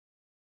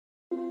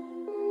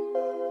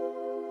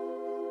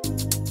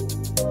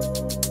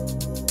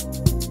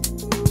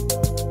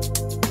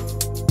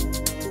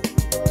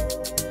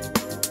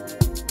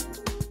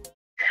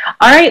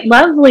All right,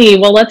 lovely.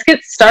 Well, let's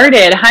get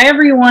started. Hi,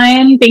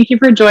 everyone. Thank you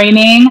for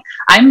joining.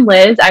 I'm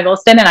Liz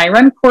Eggleston, and I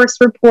run Course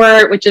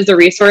Report, which is a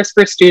resource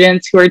for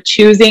students who are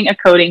choosing a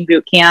coding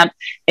bootcamp.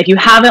 If you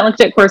haven't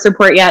looked at Course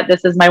Report yet,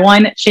 this is my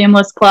one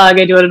shameless plug.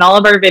 I do it in all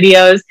of our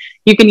videos.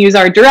 You can use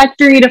our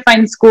directory to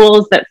find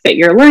schools that fit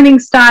your learning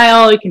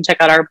style. You can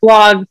check out our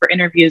blog for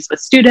interviews with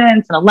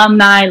students and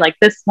alumni like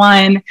this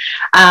one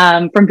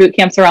from boot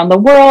camps around the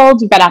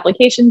world. We've got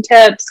application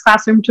tips,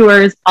 classroom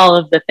tours, all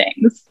of the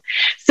things.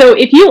 So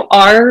if you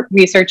are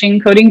researching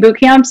coding boot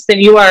camps,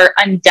 then you are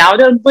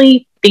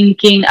undoubtedly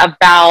thinking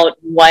about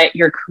what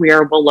your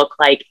career will look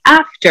like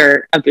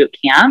after a boot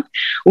camp.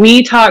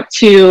 We talk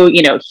to,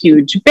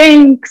 huge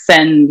banks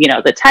and,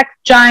 the tech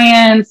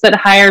giants that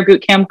hire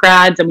boot camp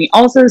grads. And we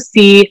also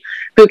see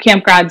boot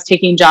camp grads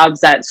taking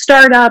jobs at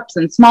startups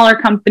and smaller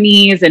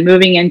companies and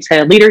moving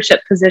into leadership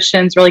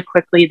positions really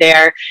quickly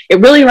there. It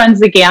really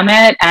runs the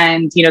gamut.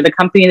 And, the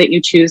company that you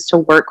choose to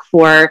work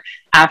for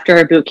after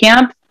a boot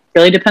camp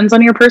really depends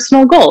on your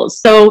personal goals.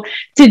 So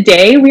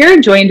today we are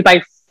joined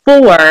by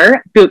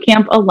 4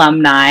 bootcamp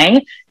alumni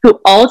who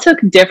all took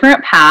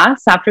different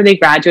paths after they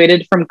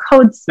graduated from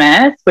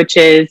Codesmith, which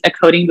is a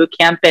coding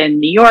bootcamp in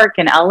New York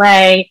and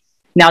LA.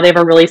 Now they have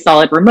a really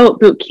solid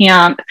remote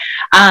bootcamp.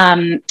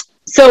 4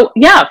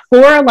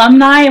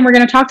 alumni, and we're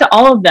going to talk to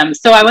all of them.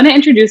 So I want to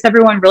introduce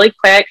everyone really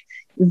quick.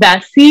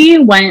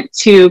 Vessi went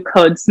to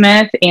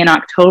Codesmith in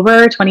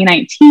October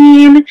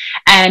 2019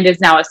 and is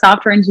now a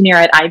software engineer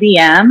at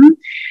IBM.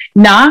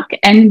 Nak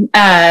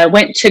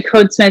went to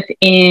Codesmith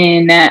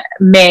in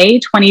May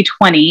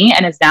 2020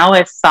 and is now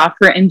a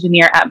software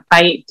engineer at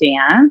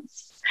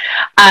ByteDance.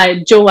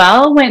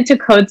 Joelle went to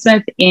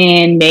Codesmith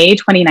in May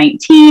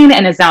 2019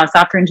 and is now a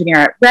software engineer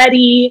at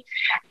Ready.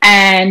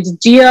 And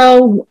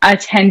Gio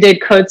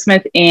attended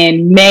Codesmith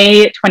in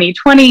May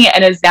 2020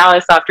 and is now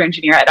a software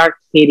engineer at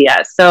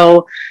Arcadia.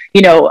 So,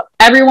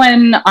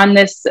 everyone on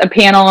this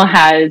panel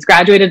has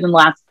graduated in the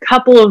last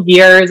couple of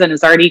years and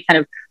is already kind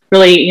of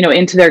really,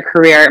 into their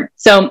career.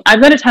 So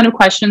I've got a ton of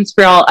questions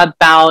for y'all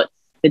about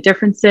the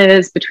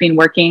differences between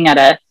working at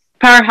a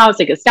powerhouse,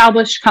 like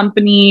established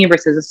company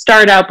versus a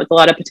startup with a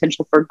lot of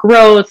potential for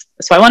growth.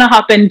 So I want to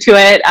hop into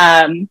it.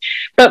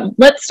 But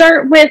let's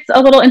start with a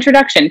little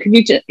introduction. Could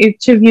you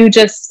each of you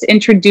just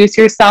introduce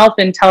yourself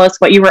and tell us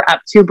what you were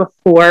up to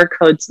before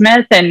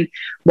Codesmith and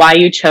why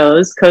you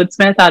chose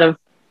Codesmith out of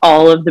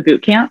all of the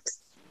boot camps?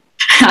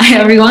 Hi,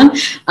 everyone.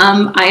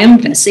 I am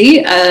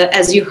Vessi,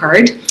 as you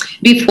heard.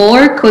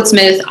 Before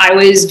Codesmith, I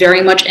was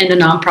very much in the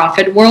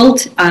nonprofit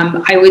world.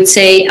 I would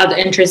say at the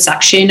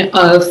intersection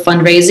of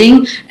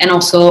fundraising and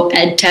also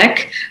ed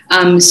tech.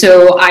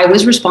 So I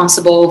was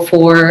responsible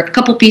for a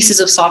couple pieces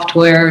of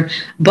software,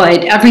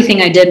 but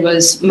everything I did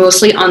was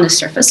mostly on the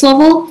surface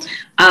level.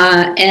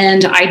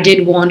 And I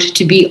did want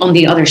to be on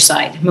the other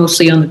side,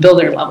 mostly on the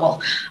builder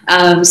level,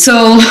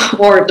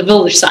 or the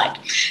builder side.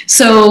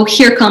 So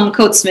here come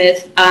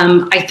Codesmith.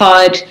 I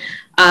thought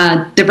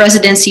the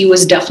residency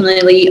was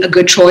definitely a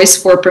good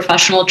choice for a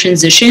professional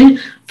transition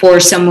for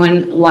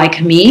someone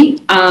like me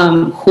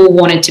who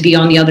wanted to be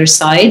on the other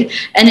side.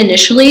 And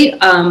initially,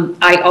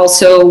 I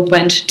also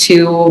went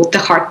to the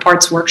Hard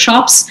Parts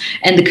workshops,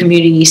 and the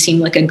community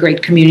seemed like a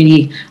great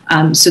community.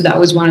 So that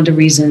was one of the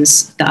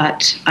reasons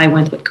that I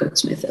went with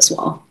Codesmith as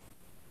well.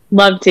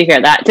 Love to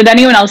hear that. Did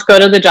anyone else go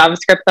to the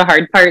JavaScript, the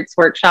Hard Parts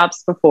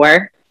workshops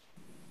before?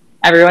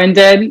 Everyone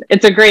did?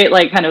 It's a great,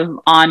 kind of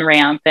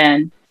on-ramp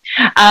in.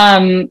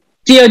 Gio,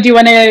 do you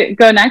want to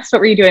go next? What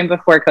were you doing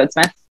before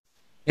Codesmith?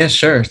 Yeah,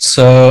 sure.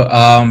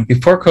 So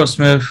before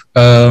Codesmith,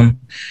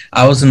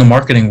 I was in the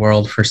marketing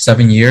world for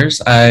 7 years.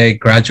 I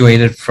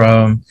graduated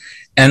from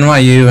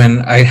NYU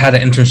and I had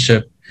an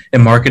internship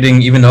in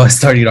marketing, even though I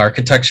studied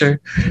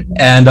architecture.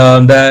 And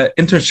that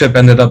internship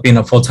ended up being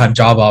a full-time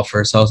job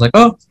offer. So I was like,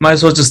 oh, might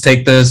as well just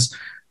take this.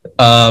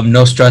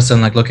 No stress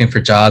and looking for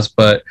jobs.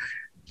 But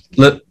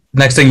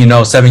next thing you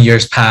know, 7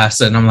 years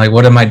pass and I'm like,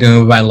 what am I doing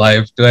with my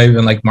life? Do I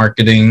even like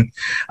marketing?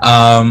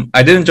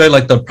 I did enjoy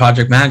the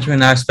project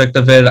management aspect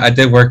of it. I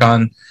did work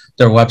on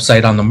their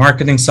website on the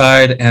marketing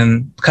side,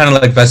 and kind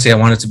of like Vessi, I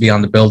wanted to be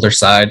on the builder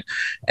side.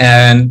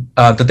 And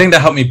the thing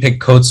that helped me pick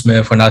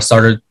Codesmith when I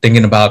started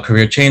thinking about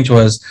career change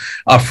was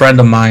a friend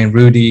of mine,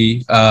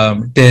 Rudy,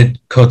 did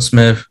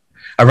Codesmith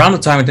around the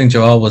time I think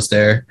Joel was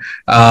there.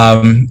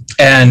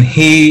 And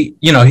he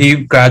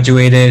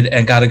graduated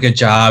and got a good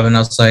job. And I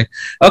was like,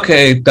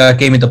 okay, that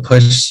gave me the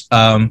push.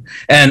 And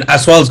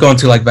as well as going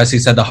to, like Vessi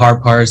said, the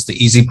hard parts, the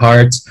easy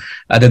parts.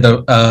 I did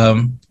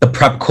the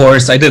prep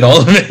course. I did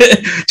all of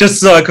it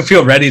just so I could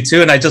feel ready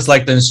too. And I just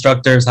liked the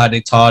instructors, how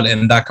they taught,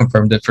 and that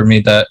confirmed it for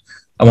me that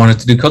I wanted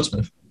to do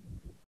Codesmith.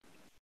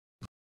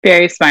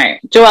 Very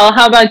smart. Joel,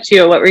 how about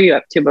you? What were you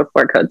up to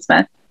before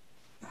Codesmith?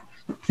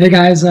 Hey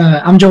guys,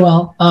 I'm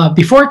Joel.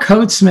 Before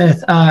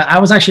Codesmith, I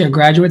was actually a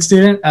graduate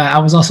student. I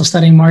was also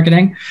studying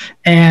marketing,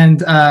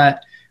 and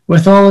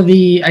with all of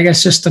the, I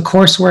guess, just the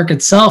coursework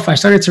itself, I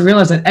started to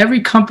realize that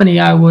every company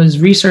I was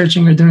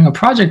researching or doing a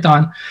project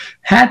on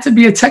had to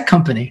be a tech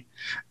company.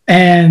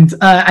 And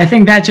I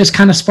think that just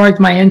kind of sparked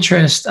my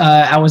interest.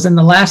 I was in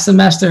the last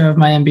semester of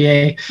my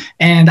MBA,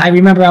 and I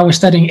remember I was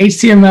studying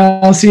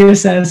HTML,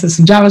 CSS, and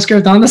some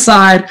JavaScript on the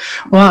side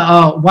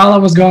while I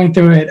was going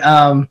through it.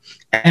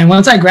 And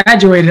once I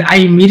graduated, I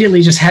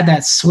immediately just had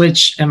that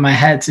switch in my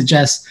head to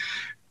just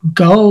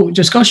go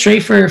straight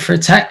for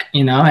tech,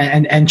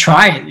 and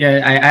try it.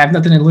 Yeah, I have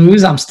nothing to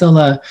lose. I'm still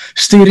a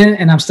student,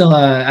 and I still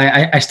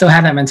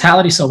have that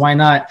mentality. So why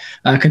not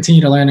continue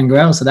to learn and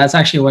grow? So that's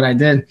actually what I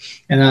did.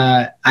 And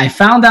I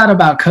found out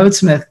about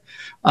Codesmith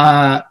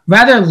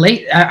rather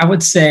late. I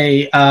would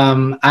say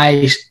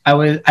I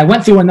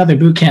went through another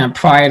boot camp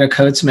prior to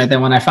Codesmith,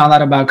 and when I found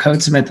out about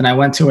Codesmith and I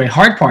went to a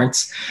hard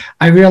parts,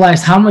 I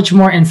realized how much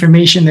more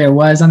information there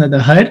was under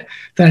the hood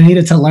that I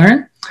needed to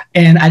learn.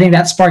 And I think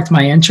that sparked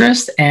my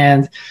interest,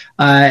 and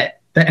that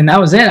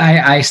was it.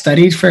 I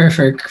studied for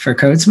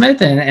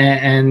Codesmith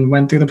and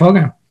went through the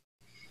program.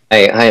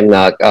 Hi, I'm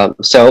Nog.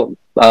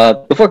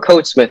 Before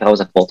Codesmith, I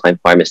was a full-time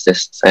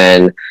pharmacist,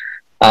 and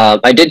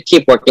I did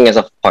keep working as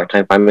a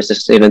part-time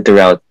pharmacist even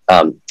throughout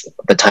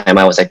the time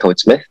I was at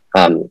Codesmith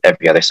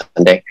every other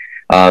Sunday.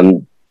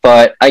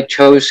 But I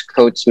chose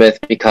Codesmith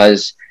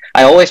because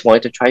I always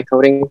wanted to try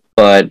coding,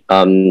 but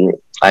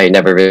I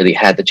never really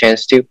had the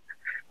chance to.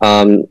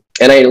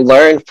 And I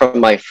learned from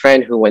my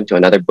friend who went to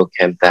another boot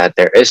camp that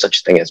there is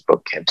such thing as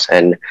boot camps.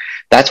 And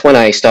that's when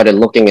I started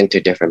looking into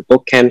different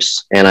boot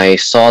camps, and I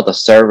saw the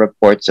SIR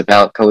reports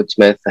about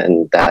Codesmith,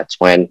 and that's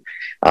when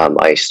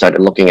I started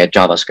looking at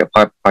JavaScript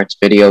parts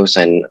videos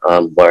and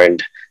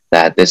learned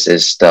that this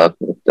is the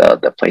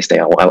place that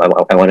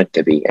I wanted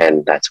to be,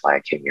 and that's why I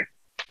came here.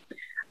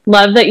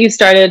 Love that you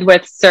started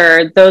with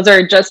SIR. Those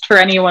are, just for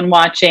anyone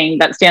watching,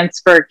 that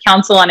stands for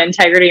Council on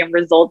Integrity and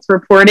Results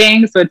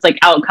Reporting. So it's like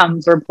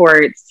outcomes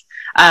reports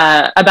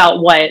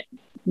about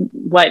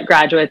what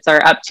graduates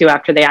are up to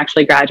after they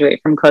actually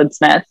graduate from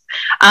Codesmith.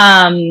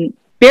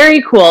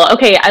 Very cool.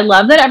 Okay, I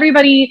love that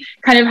everybody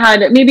kind of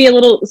had maybe a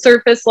little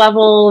surface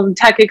level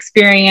tech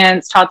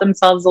experience, taught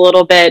themselves a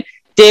little bit,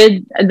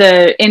 did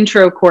the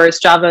intro course,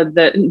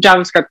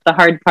 JavaScript, the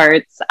hard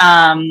parts,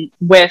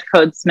 with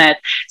Codesmith.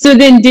 So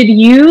then did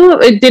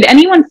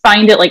anyone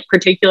find it like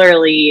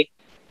particularly,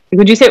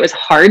 would you say it was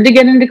hard to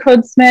get into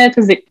Codesmith?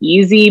 Was it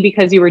easy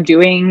because you were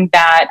doing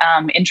that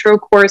intro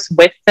course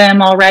with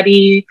them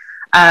already?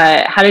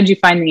 How did you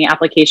find the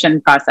application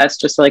process,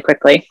 just really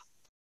quickly?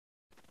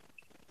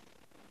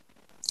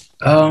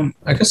 I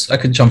guess I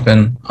could jump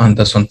in on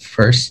this one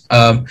first.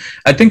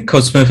 I think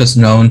Codesmith is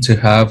known to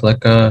have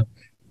like a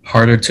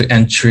harder to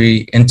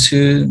entry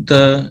into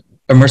the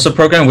immersive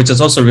program, which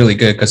is also really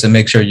good because it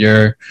makes sure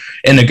you're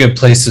in a good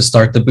place to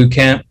start the boot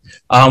camp.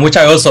 Which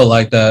I also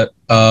like that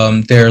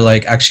they're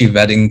like actually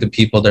vetting the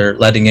people they're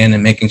letting in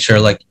and making sure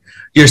like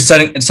you're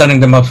setting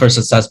them up for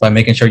success by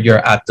making sure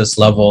you're at this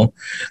level.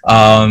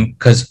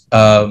 Because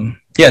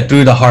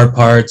through the hard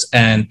parts,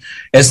 and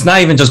it's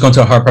not even just going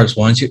to a hard parts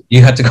once.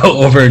 You have to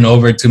go over and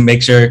over to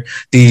make sure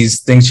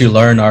these things you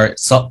learn are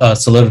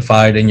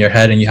solidified in your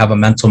head and you have a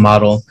mental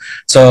model.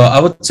 So I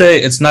would say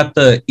it's not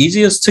the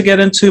easiest to get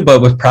into,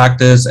 but with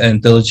practice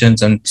and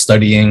diligence and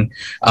studying,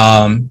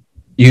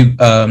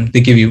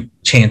 they give you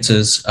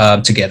chances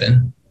to get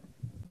in.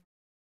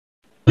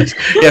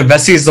 Yeah,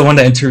 Bessie is the one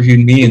that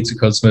interviewed me into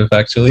Codesmith,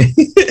 actually.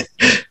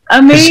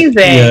 Amazing.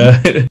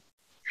 Yeah.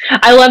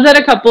 I love that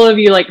a couple of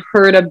you like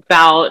heard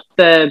about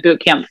the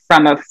bootcamp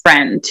from a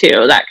friend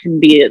too. That can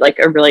be like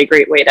a really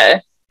great way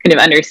to kind of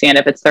understand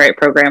if it's the right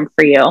program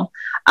for you.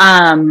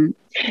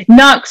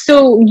 Nok,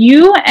 so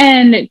you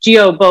and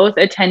Gio both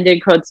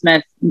attended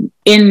Codesmith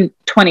in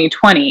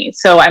 2020.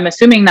 So I'm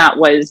assuming that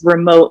was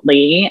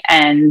remotely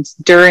and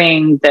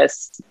during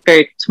this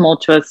very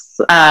tumultuous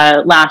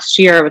last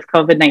year with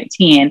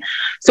COVID-19.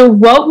 So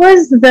what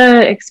was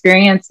the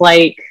experience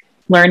like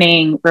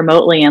learning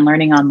remotely and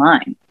learning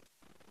online?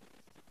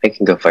 I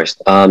can go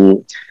first.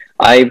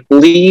 I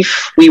believe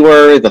we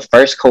were the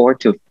first cohort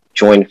to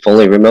join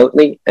fully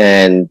remotely,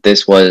 and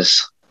this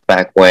was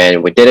back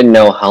when we didn't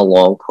know how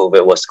long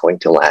COVID was going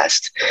to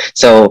last.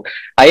 So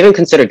I even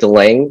considered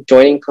delaying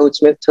joining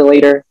Codesmith till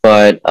later,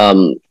 but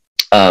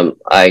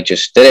I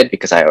just did it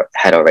because I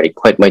had already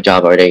quit my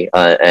job already,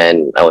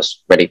 and I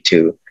was ready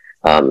to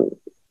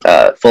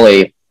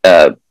fully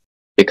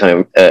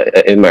become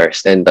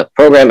immersed in the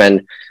program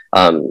and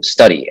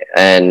study.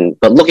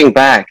 But looking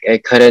back,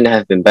 it couldn't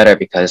have been better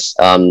because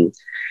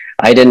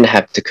I didn't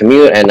have to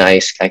commute, and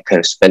I could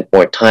have spent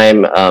more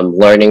time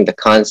learning the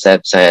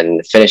concepts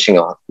and finishing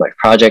off my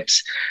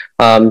projects.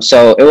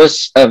 So it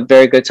was a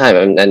very good time,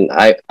 and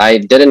I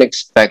didn't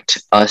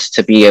expect us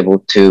to be able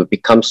to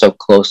become so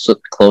close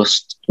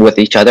with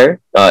each other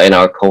in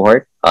our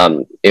cohort,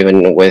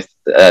 even with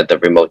the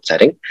remote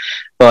setting.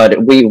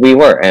 But we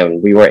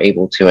were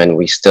able to, and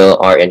we still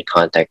are in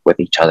contact with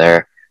each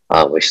other.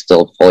 We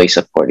still fully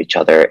support each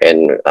other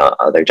in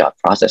other job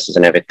processes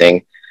and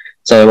everything.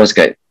 So it was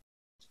good.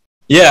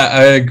 Yeah,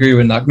 I agree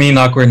with Nok. Me and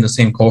Nok were in the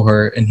same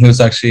cohort, and he was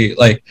actually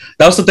like,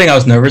 that was the thing I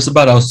was nervous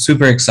about. I was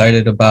super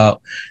excited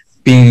about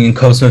being in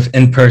Codesmith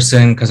in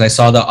person, because I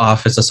saw the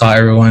office, I saw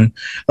everyone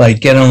like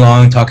getting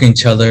along, talking to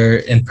each other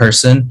in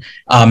person,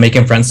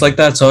 making friends like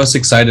that. So I was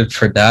excited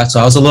for that. So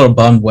I was a little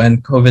bummed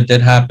when COVID did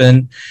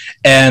happen.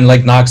 And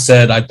like Knox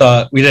said, I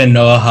thought we didn't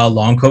know how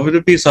long COVID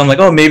would be. So I'm like,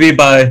 oh, maybe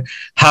by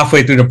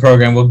halfway through the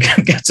program, we'll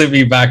get to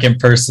be back in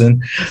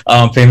person.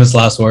 Famous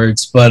last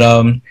words. But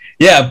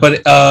yeah,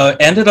 but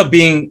ended up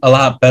being a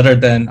lot better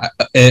than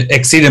it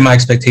exceeded my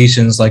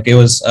expectations. Like it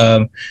was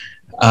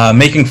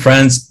making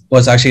friends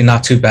was actually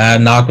not too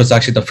bad. Knock was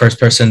actually the first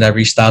person that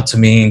reached out to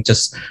me and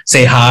just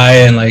say hi,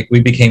 and like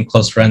we became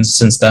close friends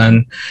since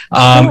then.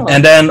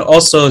 And then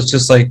also it's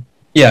just like,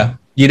 yeah,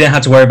 you didn't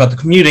have to worry about the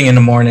commuting in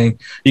the morning.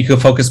 You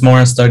could focus more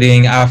on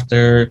studying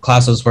after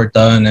classes were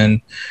done,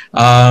 and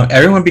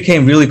everyone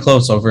became really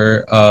close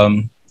over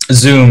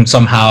Zoom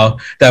somehow.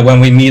 That when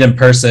we meet in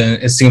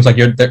person, it seems like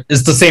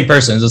it's the same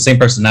person, it's the same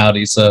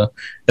personality. So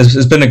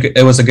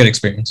it was a good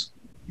experience.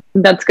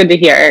 That's good to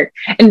hear.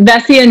 And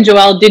Bessie and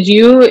Joelle, did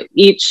you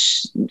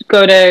each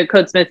go to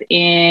Codesmith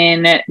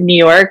in New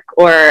York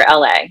or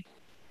LA?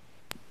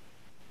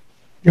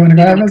 You want to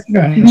go ahead, Bessie? Go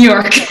ahead. New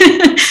York.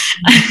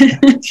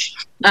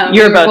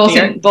 You're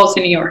both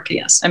in New York,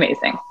 yes.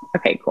 Amazing.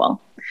 Okay, cool.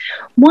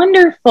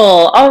 Wonderful.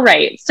 All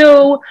right.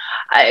 So,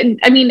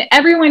 I mean,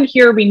 everyone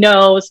here, we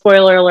know,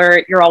 spoiler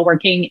alert, you're all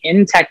working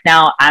in tech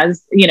now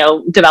as,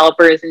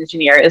 developers,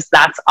 engineers.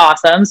 That's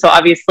awesome. So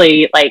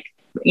obviously, like,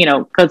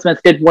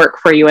 Codesmith did work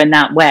for you in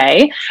that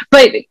way.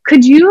 But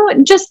could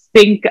you just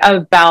think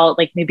about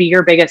like maybe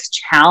your biggest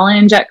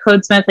challenge at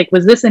Codesmith? Like,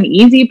 was this an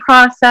easy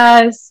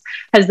process?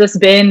 Has this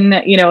been,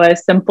 a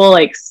simple,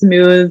 like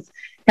smooth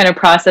kind of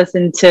process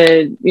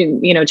into,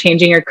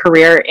 changing your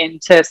career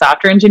into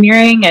software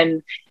engineering?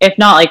 And if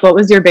not, like, what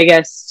was your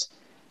biggest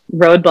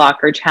roadblock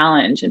or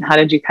challenge, and how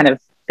did you kind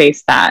of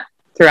face that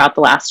throughout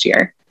the last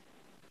year?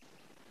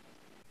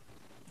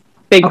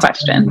 Big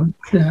question.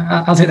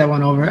 Yeah, I'll take that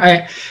one over.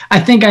 I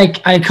think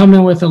I come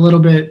in with a little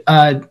bit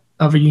of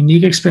a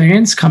unique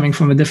experience coming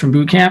from a different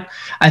boot camp.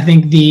 I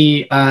think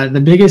the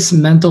biggest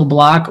mental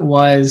block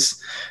was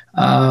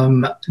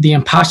the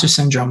imposter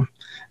syndrome.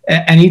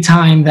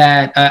 Anytime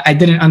that I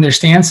didn't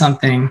understand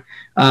something,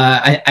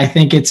 I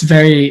think it's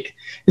very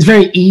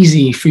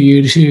easy for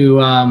you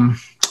to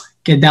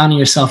get down on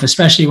yourself,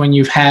 especially when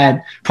you've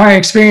had prior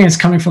experience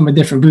coming from a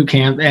different boot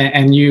camp,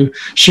 and you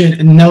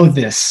should know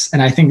this.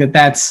 And I think that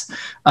that's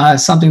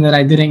something that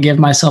I didn't give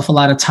myself a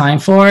lot of time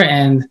for.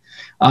 And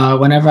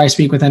whenever I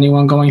speak with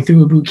anyone going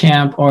through a boot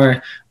camp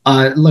or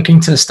looking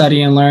to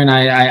study and learn,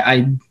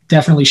 I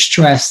definitely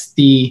stress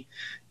the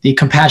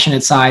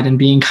compassionate side and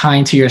being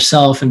kind to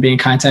yourself and being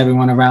kind to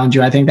everyone around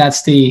you. I think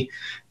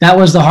that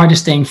was the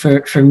hardest thing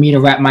for me to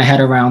wrap my head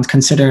around,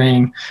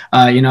 considering,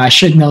 I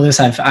should know this.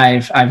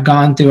 I've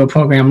gone through a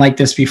program like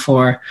this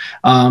before,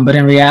 but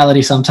in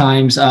reality,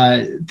 sometimes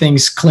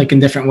things click in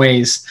different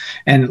ways.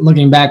 And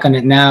looking back on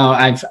it now,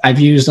 I've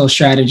used those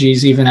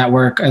strategies even at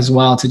work as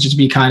well to just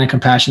be kind and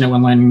compassionate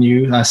when learning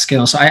new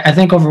skills. So I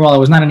think overall, it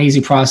was not an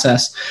easy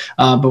process,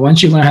 but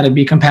once you learn how to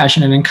be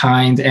compassionate and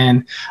kind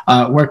and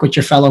work with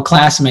your fellow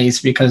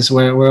classmates, because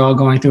we're all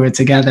going through it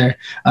together,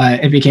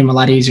 it became a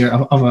lot easier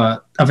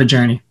of a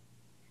journey.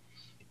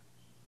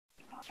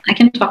 I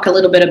can talk a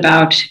little bit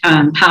about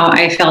how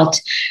I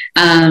felt.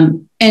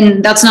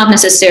 And that's not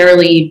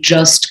necessarily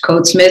just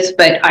Codesmith,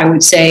 but I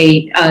would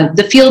say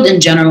the field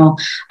in general.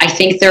 I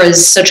think there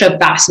is such a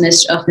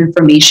vastness of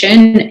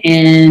information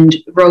and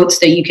roads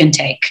that you can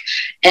take.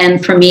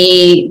 And for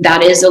me,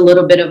 that is a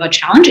little bit of a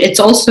challenge. It's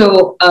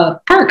also a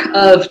perk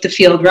of the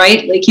field,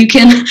 right? Like you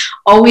can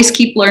always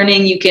keep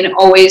learning. You can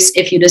always,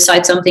 if you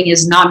decide something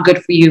is not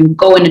good for you,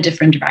 go in a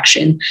different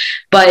direction.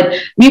 But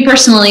me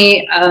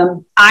personally,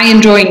 I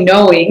enjoy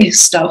knowing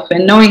stuff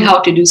and knowing how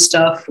to do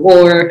stuff,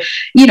 or,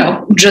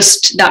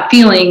 just that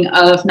feeling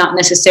of not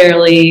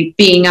necessarily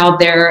being out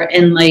there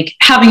and like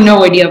having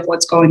no idea of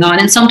what's going on.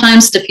 And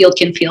sometimes the field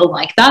can feel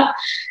like that.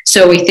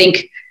 So I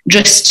think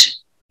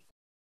just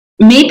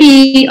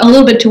maybe a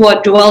little bit to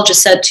what Joelle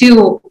just said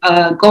too,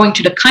 going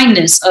to the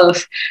kindness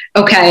of,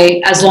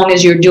 okay, as long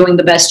as you're doing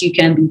the best you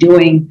can be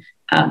doing,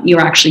 you're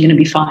actually going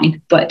to be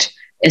fine. But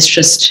it's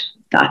just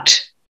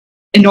that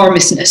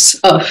enormousness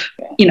of,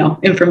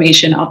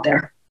 information out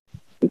there.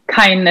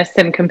 Kindness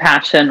and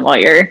compassion while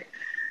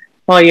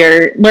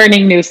you're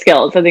learning new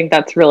skills. I think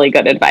that's really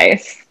good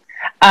advice.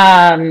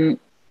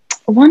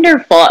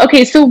 Wonderful.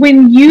 Okay, so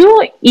when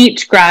you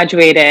each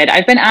graduated,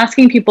 I've been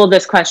asking people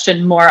this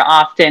question more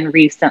often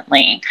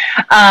recently,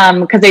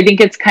 because I think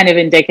it's kind of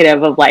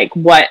indicative of like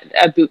what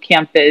a boot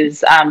camp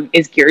is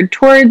geared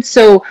towards.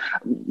 So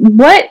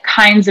what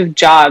kinds of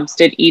jobs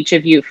did each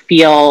of you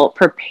feel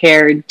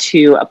prepared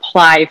to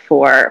apply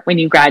for when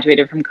you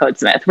graduated from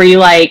Codesmith? Were you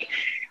like,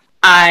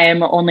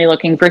 I'm only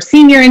looking for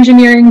senior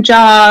engineering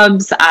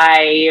jobs,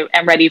 I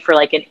am ready for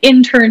like an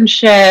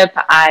internship,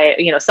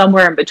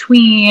 somewhere in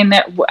between,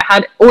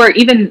 or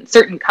even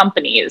certain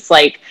companies,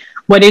 like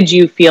what did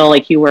you feel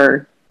like you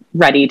were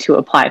ready to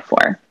apply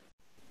for?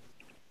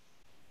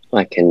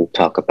 I can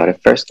talk about it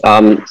first.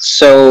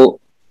 So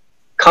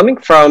coming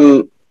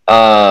from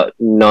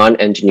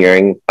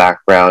non-engineering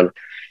background,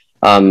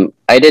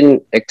 I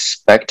didn't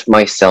expect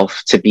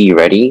myself to be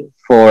ready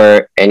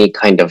for any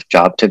kind of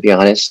job, to be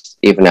honest.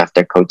 Even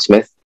after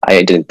Codesmith,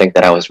 I didn't think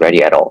that I was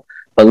ready at all.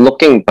 But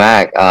looking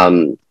back,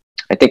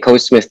 I think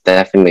Codesmith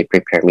definitely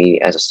prepared me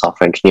as a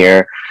software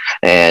engineer,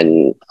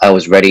 and I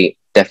was ready,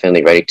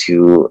 definitely ready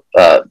to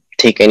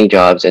take any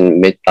jobs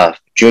in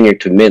junior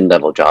to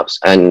mid-level jobs,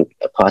 and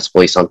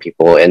possibly some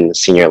people in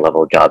senior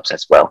level jobs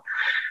as well.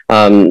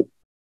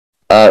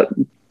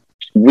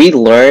 We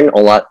learn a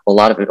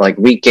lot of it, like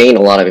we gain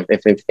a lot of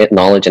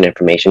knowledge and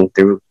information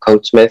through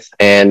Codesmith.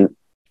 And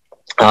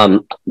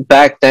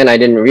back then I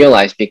didn't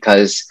realize,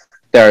 because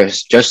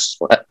there's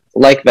just,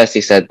 like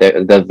Bessie said,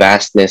 the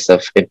vastness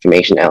of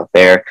information out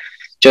there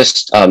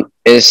just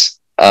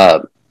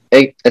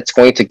it's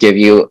going to give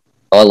you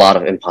a lot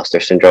of imposter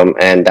syndrome,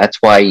 and that's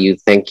why you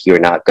think you're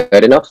not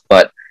good enough.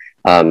 But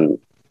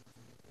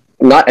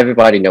not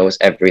everybody knows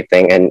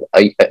everything, and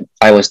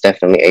I was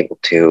definitely able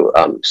to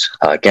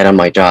get on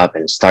my job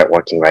and start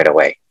working right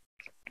away.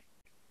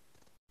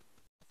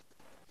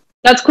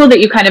 That's cool that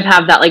you kind of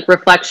have that like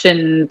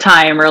reflection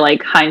time or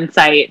like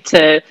hindsight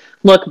to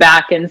look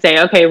back and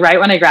say, okay, right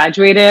when I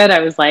graduated, I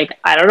was like,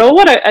 I don't know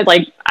what I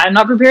like, I'm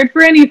not prepared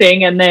for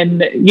anything. And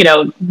then, you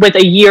know, with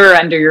a year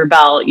under your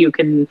belt, you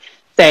can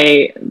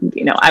say,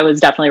 you know, I was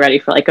definitely ready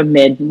for like a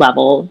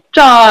mid-level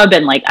job,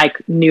 and like I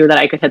knew that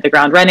I could hit the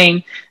ground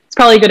running. It's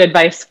probably good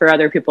advice for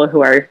other people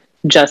who are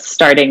just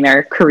starting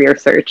their career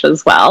search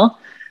as well.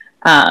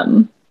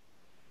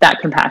 That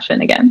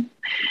compassion again.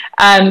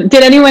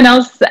 Did anyone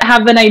else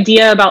have an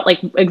idea about like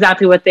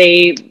exactly what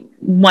they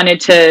wanted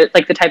to,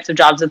 like the types of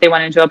jobs that they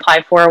wanted to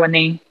apply for when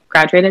they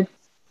graduated?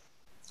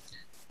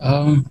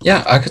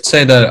 Yeah, I could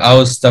say that I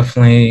was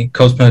definitely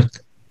Codesmith.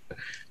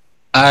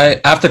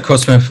 After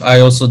Codesmith,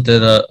 I also did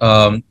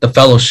the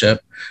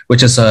fellowship,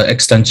 which is an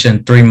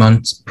extension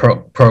 3-month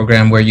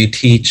program where you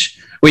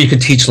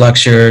could teach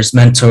lectures,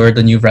 mentor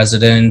the new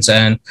residents,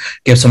 and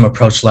give some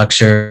approach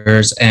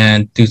lectures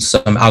and do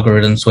some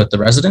algorithms with the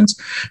residents.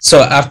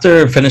 So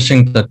after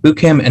finishing the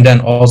bootcamp and then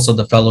also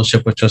the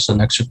fellowship, which was an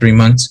extra 3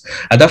 months,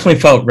 I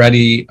definitely felt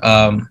ready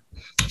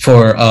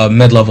for a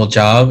mid-level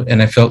job,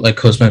 and I felt like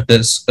Codesmith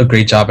did a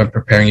great job in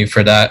preparing you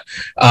for that.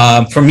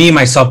 For me,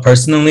 myself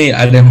personally,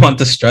 I didn't want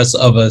the stress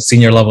of a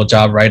senior level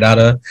job right out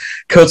of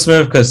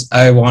Codesmith, because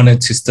I wanted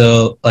to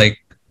still like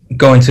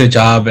go into a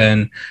job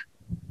and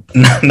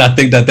not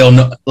think that they'll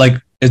know, like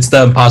it's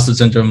the imposter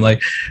syndrome,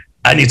 like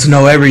I need to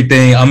know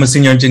everything, I'm a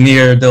senior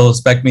engineer, they'll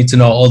expect me to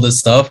know all this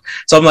stuff.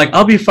 So I'm like,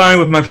 I'll be fine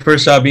with my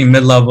first job being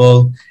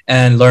mid-level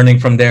and learning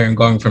from there and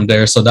going from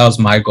there. So that was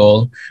my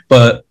goal.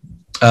 But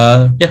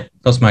yeah, that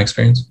was my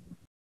experience.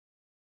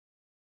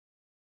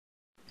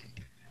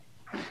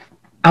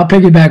 I'll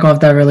piggyback off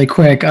that really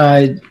quick.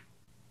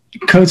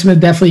 Codesmith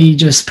definitely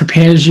just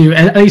prepares you,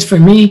 at least for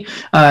me,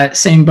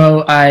 same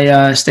boat.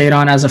 I stayed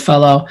on as a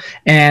fellow,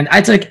 and I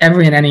took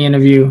every and any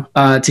interview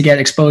to get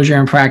exposure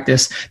and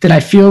practice. Did I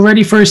feel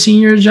ready for a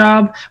senior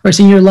job or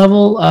senior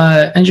level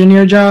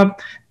engineer job?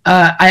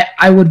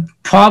 I would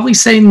probably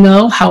say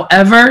no.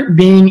 However,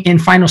 being in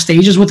final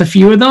stages with a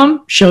few of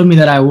them showed me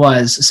that I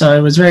was. So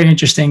it was very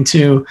interesting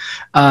to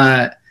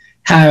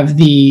have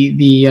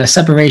the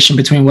separation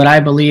between what I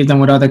believed and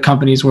what other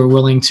companies were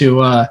willing to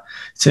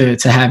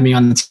have me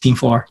on the team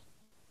for.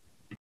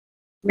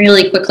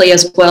 Really quickly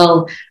as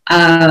well,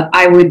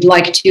 I would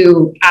like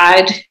to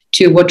add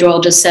to what Joel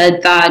just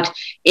said, that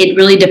it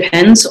really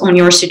depends on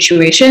your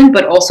situation,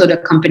 but also the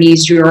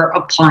companies you're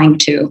applying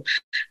to.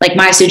 Like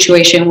my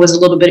situation was a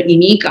little bit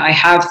unique. I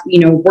have,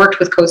 worked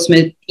with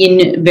Codesmith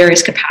in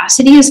various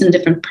capacities and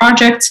different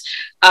projects,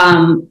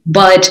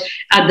 but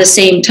at the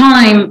same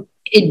time,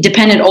 it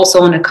depended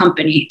also on a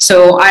company.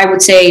 So I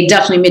would say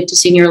definitely mid to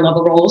senior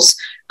level roles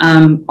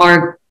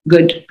are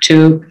good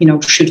to,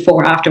 shoot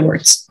for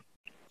afterwards.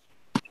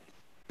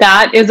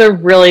 That is a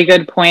really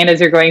good point as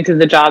you're going through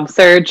the job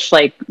search.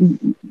 Like,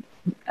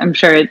 I'm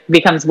sure it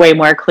becomes way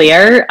more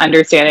clear,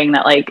 understanding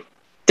that like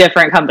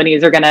different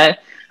companies are going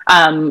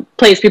to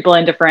place people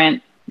in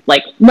different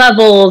like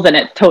levels, and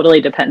it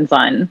totally depends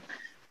on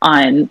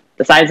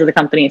the size of the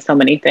company, so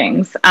many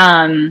things.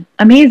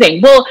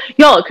 Amazing. Well,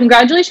 y'all,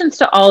 congratulations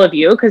to all of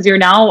you, because you're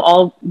now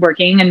all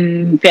working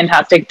in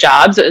fantastic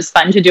jobs. It was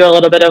fun to do a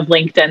little bit of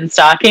LinkedIn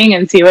stalking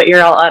and see what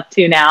you're all up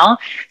to now.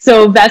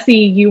 So Bessie,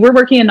 you were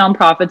working in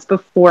nonprofits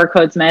before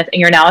Codesmith,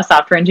 and you're now a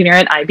software engineer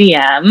at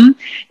IBM.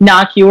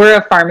 Nak, you were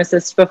a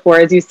pharmacist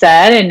before, as you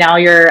said, and now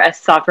you're a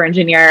software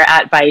engineer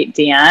at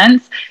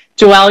ByteDance.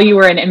 Joelle, you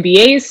were an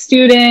MBA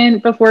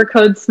student before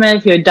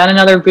Codesmith. You had done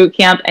another boot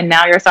camp, and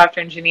now you're a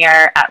software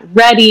engineer at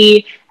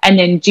Ready. And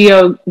then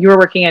Gio, you were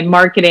working in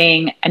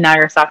marketing, and now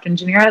you're a software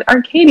engineer at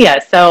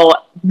Arcadia. So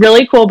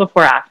really cool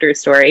before-after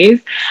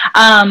stories.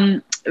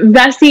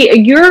 Bessie,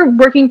 you're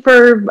working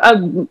for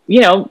a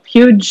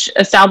huge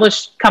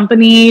established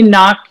company.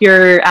 Nak,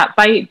 you're at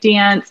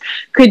ByteDance.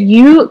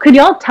 Could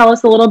y'all tell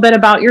us a little bit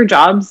about your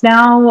jobs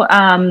now,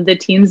 the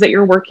teams that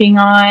you're working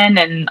on?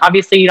 And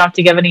obviously, you don't have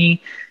to give any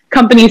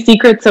company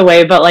secrets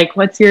away, but like,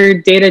 what's your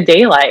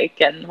day-to-day like,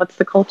 and what's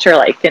the culture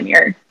like in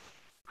your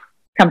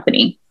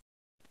company?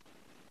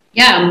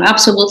 Yeah,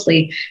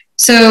 absolutely.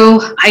 So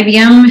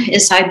IBM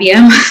is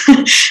IBM.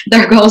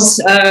 There goes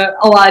a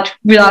lot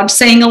without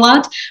saying a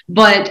lot,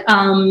 but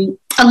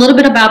a little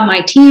bit about my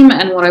team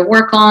and what I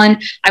work on.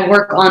 I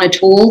work on a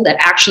tool that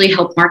actually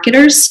helps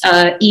marketers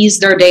ease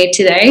their day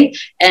to day,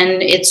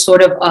 and it's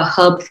sort of a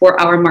hub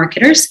for our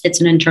marketers. It's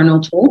an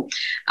internal tool.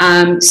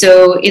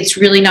 So it's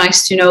really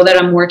nice to know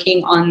that I'm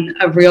working on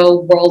a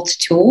real world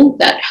tool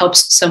that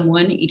helps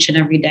someone each and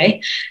every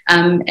day.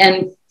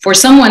 And for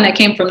someone that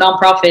came from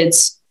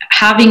nonprofits,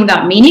 having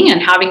that meaning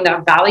and having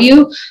that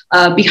value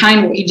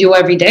behind what you do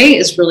every day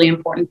is really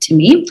important to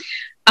me.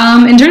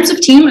 In terms of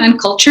team and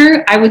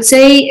culture, I would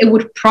say it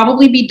would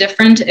probably be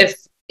different if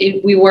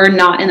we were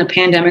not in a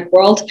pandemic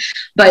world,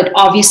 but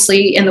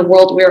obviously in the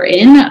world we're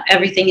in,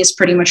 everything is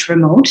pretty much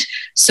remote.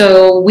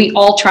 So we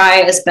all try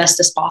as best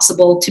as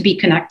possible to be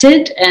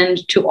connected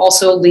and to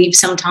also leave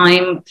some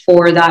time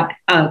for that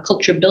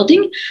culture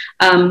building.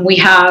 We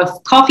have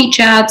coffee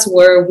chats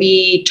where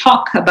we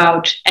talk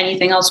about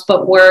anything else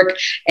but work,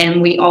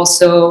 and we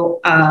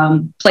also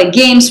play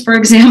games, for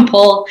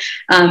example,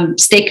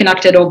 stay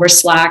connected over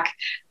Slack.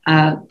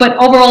 But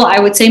overall, I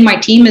would say my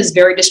team is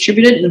very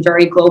distributed and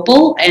very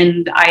global,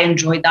 and I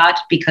enjoy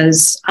that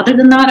because other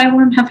than that, I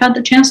wouldn't have had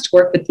the chance to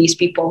work with these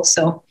people.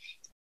 So,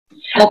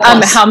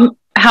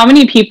 how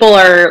many people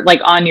are like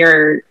on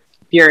your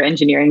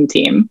engineering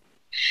team?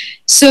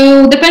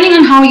 So, depending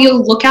on how you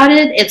look at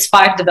it, it's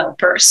 5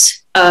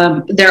 developers.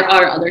 There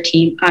are other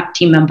team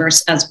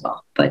members as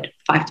well, but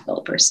 5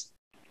 developers.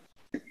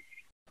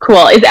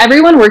 Cool. Is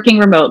everyone working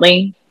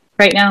remotely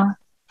right now?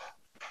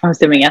 I'm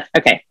assuming yes.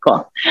 Okay,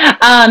 cool.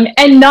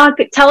 And Nak,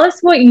 tell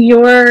us what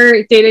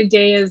your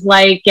day-to-day is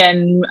like,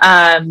 and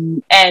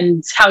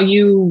how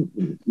you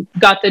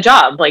got the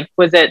job. Like,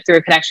 was it through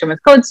a connection with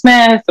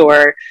Codesmith,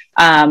 or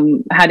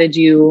how did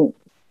you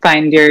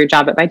find your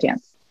job at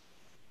ByteDance?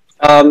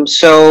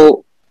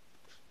 So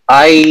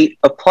I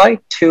applied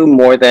to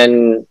more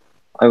than,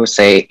 I would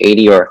say,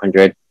 80 or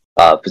 100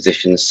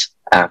 positions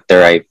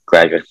after I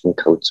graduated from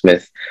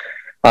Codesmith.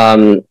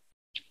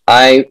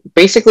 I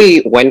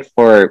basically went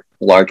for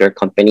larger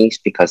companies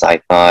because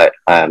I thought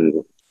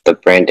the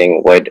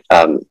branding would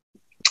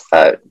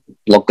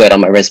look good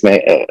on my resume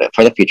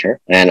for the future,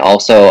 and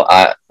also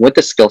with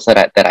the skill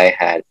set that I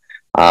had,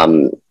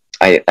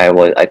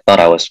 I thought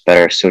I was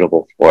better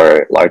suitable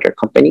for larger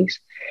companies.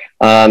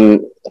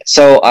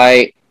 So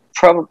I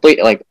probably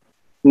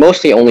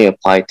mostly only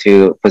applied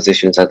to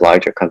positions at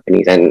larger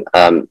companies,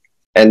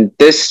 and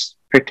this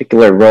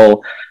particular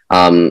role,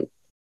 I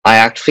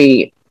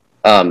actually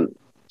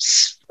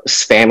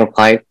spam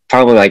applied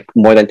probably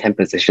more than 10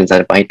 positions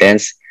at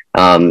ByteDance,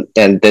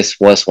 and this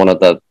was one of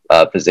the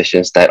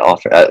positions that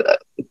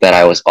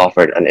I was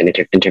offered an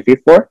interview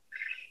for,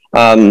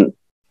 and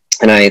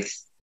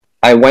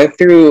I went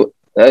through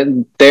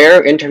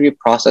their interview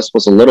process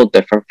was a little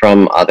different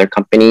from other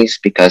companies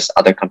because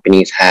other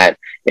companies had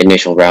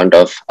initial round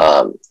of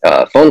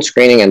phone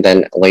screening, and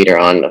then later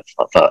on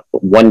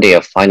one day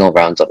of final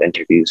rounds of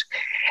interviews.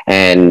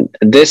 And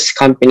this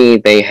company,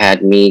 they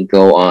had me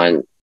go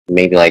on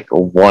maybe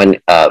one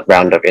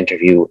round of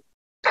interview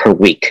per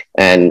week,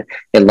 and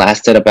it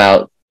lasted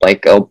about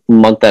a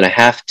month and a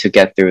half to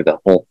get through the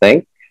whole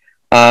thing.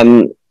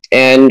 And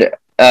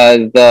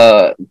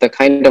the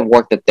kind of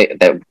work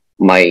that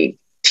my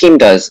team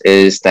does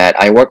is that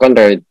I work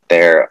under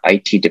their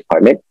IT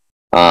department.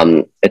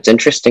 It's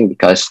interesting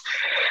because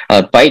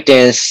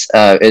ByteDance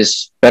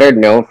is better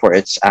known for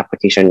its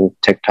application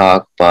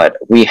TikTok, but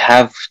we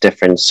have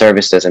different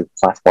services and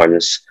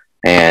platforms,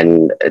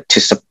 and to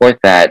support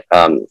that,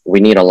 we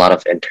need a lot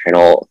of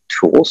internal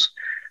tools.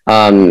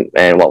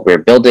 And what we're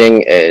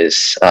building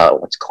is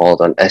what's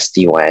called an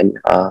SD-WAN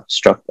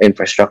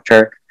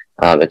infrastructure.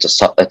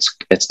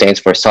 It stands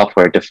for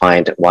Software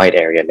Defined Wide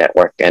Area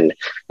Network, and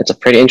it's a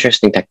pretty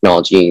interesting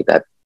technology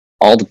that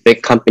all the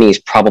big companies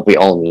probably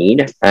all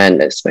need,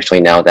 and especially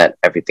now that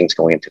everything's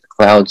going into the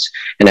clouds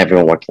and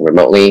everyone working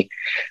remotely.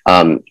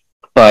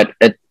 But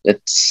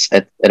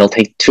it'll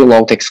take too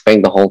long to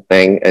explain the whole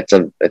thing. It's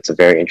a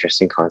very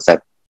interesting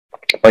concept.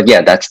 But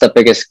yeah, that's the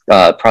biggest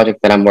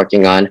project that I'm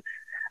working on,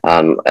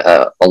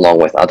 along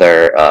with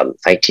other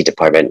IT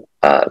department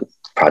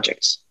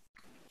projects.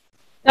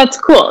 That's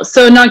cool.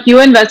 So Nak, you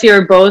and Vessi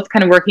are both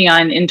kind of working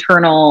on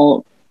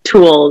internal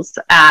tools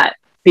at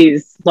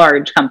these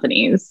large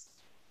companies.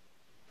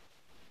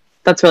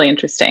 That's really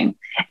interesting.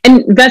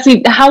 And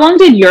Vessi, how long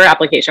did your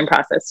application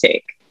process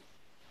take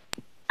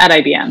at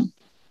IBM?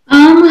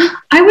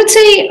 I would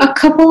say a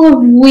couple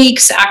of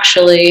weeks,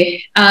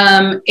 actually.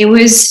 It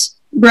was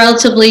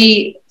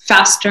relatively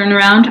fast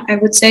turnaround, I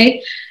would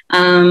say.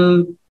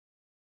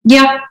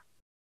 Yeah.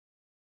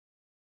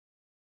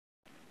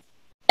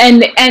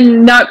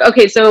 And not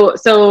okay. So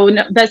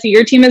Vessi,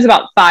 your team is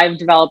about 5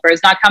 developers.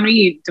 Not how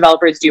many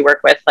developers do you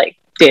work with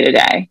day to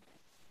day?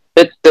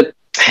 It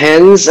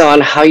depends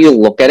on how you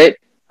look at it.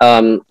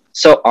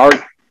 So our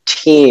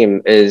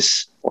team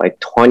is like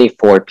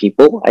 24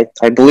 people.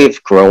 I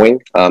believe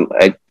growing.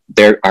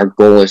 Our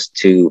goal is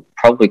to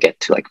probably get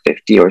to like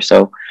 50 or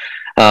so.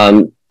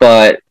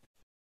 But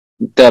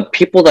the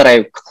people that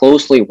I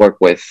closely work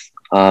with,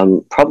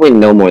 probably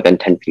no more than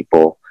 10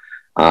 people.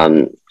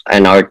 And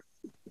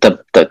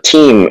the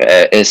team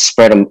is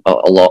spread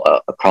a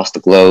lot across the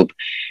globe.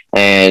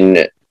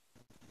 And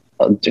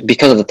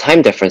because of the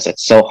time difference,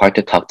 it's so hard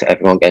to talk to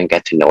everyone and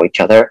get to know each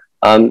other.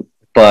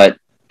 But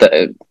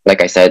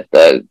like I said,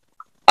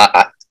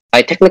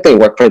 I technically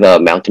work for the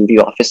Mountain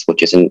View office,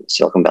 which is in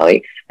Silicon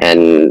Valley,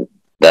 and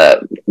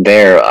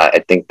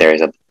I think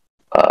there's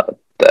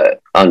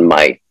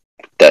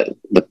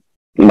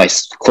my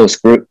close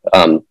group,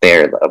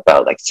 there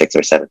about like 6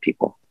 or 7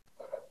 people.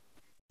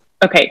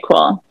 Okay,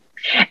 cool.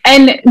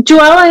 And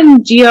Joel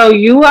and Gio,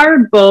 you are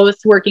both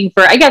working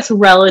for, I guess,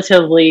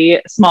 relatively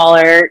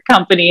smaller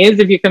companies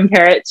if you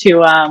compare it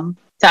to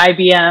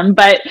IBM.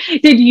 But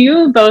did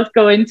you both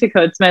go into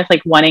Codesmith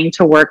like wanting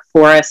to work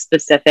for a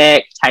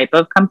specific type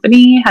of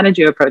company? How did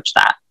you approach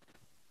that?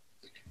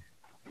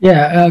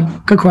 Yeah,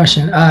 good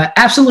question.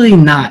 Absolutely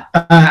not.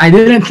 I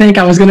didn't think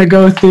I was going to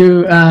go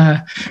through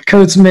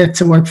Codesmith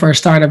to work for a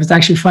startup. It's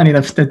actually funny.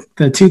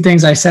 The two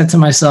things I said to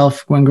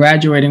myself when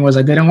graduating was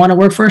I didn't want to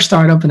work for a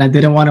startup and I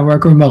didn't want to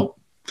work remote.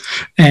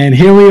 And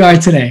here we are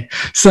today.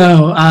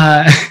 So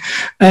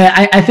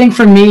I think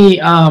for me,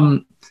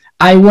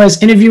 I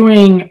was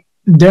interviewing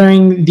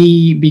during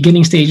the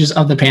beginning stages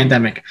of the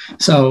pandemic.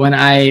 So when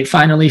I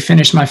finally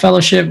finished my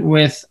fellowship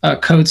with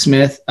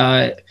Codesmith,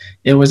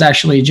 it was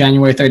actually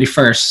January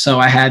 31st. So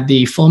I had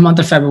the full month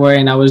of February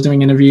and I was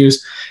doing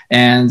interviews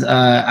and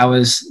I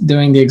was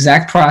doing the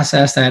exact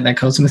process that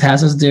Codesmith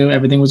has us do.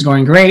 Everything was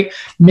going great.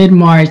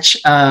 Mid-March,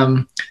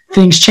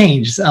 things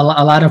changed. A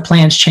lot of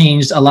plans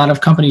changed. A lot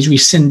of companies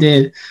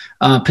rescinded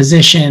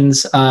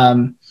positions.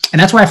 And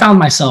that's where I found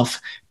myself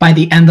by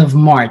the end of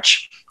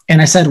March.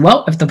 And I said,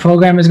 well, if the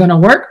program is going to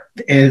work,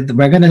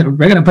 we're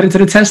gonna put it to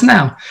the test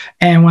now.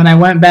 And when I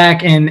went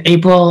back in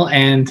April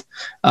and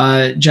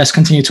just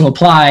continued to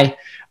apply,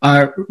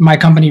 my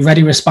company,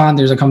 Ready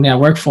Responders, a company I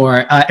work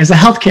for, is a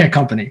healthcare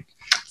company.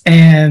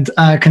 And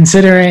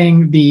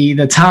considering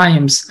the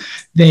times,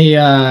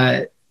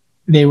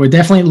 they were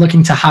definitely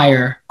looking to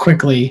hire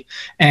quickly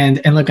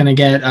and looking to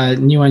get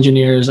new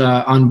engineers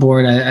on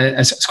board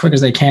as quick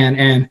as they can.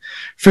 And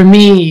for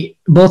me,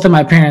 both of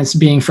my parents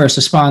being first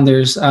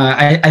responders,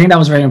 I think that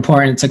was very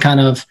important to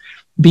kind of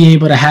be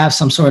able to have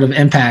some sort of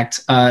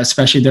impact,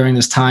 especially during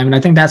this time. And I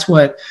think that's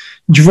what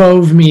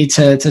drove me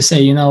to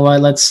say, you know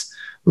what,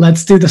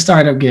 let's do the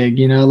startup gig.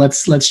 You know,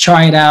 let's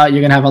try it out.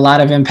 You're gonna have a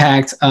lot of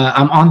impact.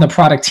 I'm on the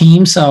product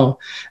team, so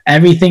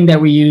everything that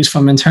we use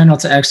from internal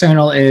to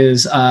external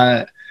is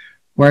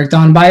worked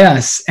on by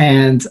us.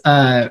 And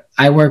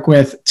I work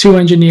with 2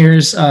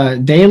 engineers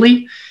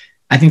daily.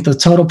 I think the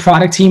total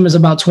product team is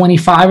about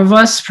 25 of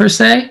us per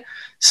se.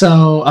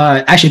 So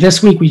actually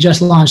this week we just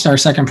launched our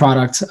second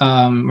product.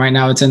 Right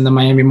now it's in the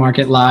Miami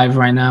market live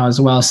right now as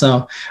well.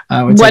 So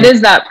what is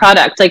that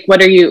product? Like,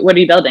 what are you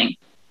building?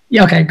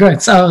 Yeah, okay,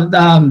 good. So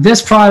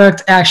this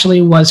product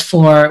actually was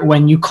for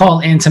when you call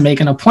in to make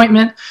an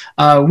appointment.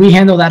 We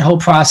handle that whole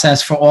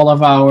process for all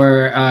of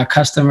our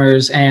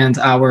customers and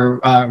our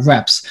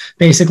reps.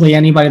 Basically,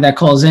 anybody that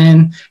calls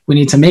in, we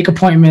need to make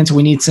appointments.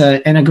 We need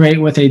to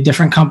integrate with a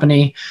different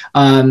company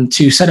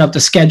to set up the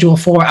schedule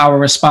for our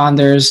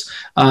responders,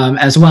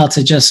 as well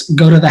to just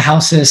go to the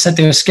houses, set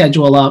their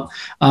schedule up.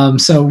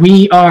 So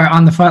we are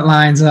on the front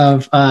lines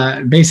of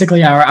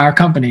basically our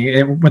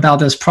company. Without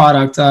this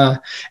product,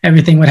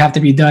 everything would have to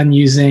be done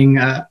using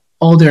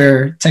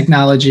older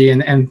technology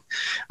and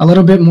a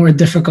little bit more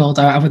difficult,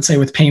 I would say,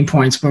 with pain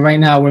points. But right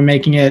now we're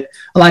making it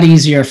a lot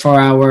easier for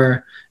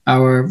our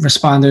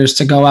responders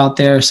to go out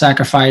there,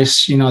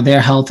 sacrifice, you know,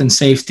 their health and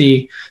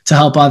safety to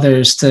help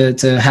others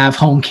to have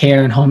home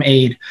care and home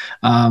aid.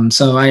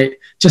 So I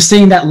just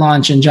seeing that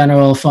launch in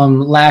general from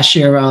last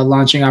year,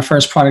 launching our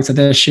first product to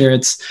this year,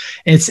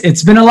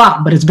 it's been a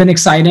lot, but it's been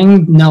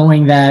exciting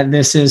knowing that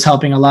this is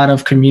helping a lot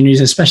of communities,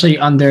 especially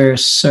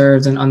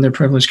underserved and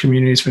underprivileged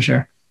communities for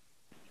sure.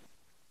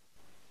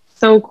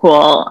 So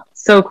cool.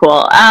 So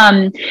cool.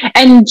 And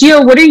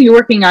Gio, what are you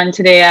working on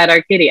today at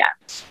Arcadia?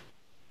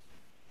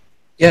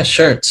 Yeah,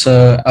 sure.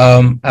 So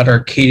at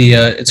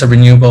Arcadia, it's a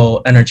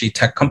renewable energy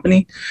tech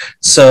company.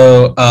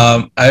 So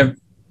I'm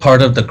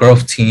part of the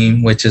growth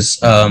team, which is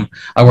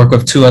I work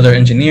with 2 other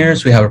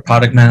engineers. We have a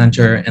product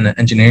manager and an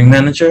engineering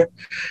manager.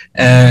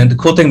 And the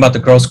cool thing about the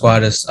growth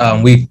squad is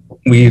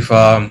we've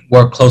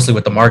worked closely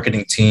with the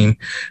marketing team,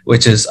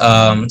 which is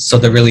so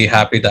they're really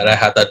happy that I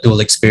had that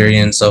dual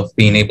experience of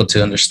being able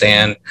to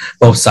understand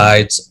both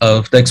sides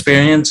of the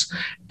experience.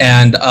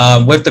 And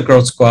with the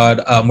Growth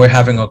Squad, we're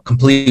having a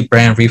complete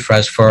brand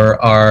refresh for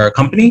our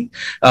company.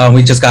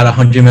 We just got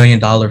 $100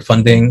 million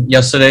funding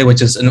yesterday,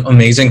 which is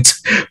amazing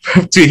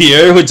to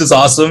hear, which is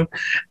awesome.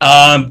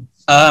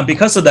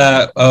 Because of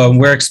that,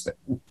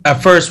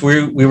 at first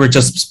we were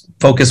just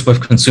focused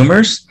with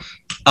consumers,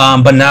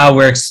 but now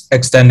we're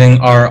extending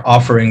our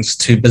offerings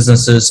to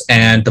businesses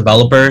and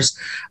developers.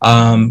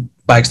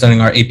 by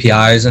extending our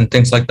APIs and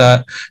things like that.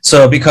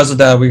 So because of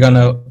that,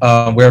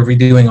 we're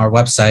redoing our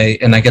website,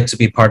 and I get to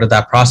be part of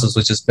that process,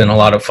 which has been a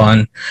lot of fun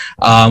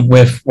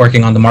with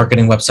working on the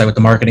marketing website with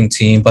the marketing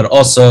team. But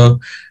also,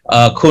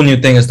 a cool new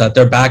thing is that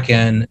their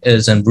backend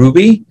is in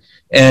Ruby.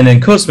 And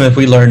in CodeSmith,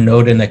 we learn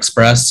Node and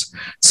Express,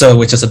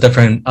 which is a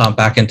different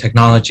backend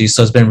technology.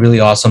 So it's been really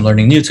awesome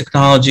learning new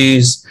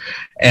technologies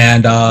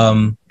and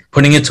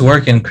putting it to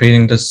work and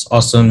creating this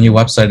awesome new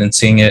website and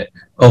seeing it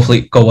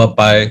hopefully go up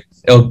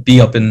it'll be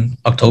up in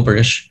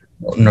October-ish,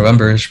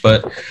 November-ish.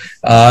 But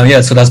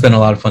so that's been a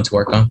lot of fun to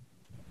work on.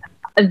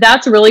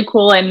 That's really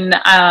cool. And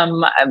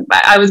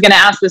I was going to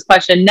ask this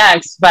question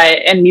next,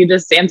 and you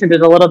just answered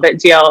it a little bit,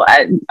 Gio.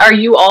 Are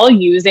you all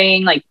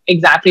using like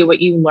exactly what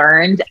you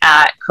learned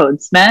at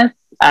CodeSmith,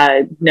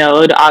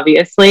 Node,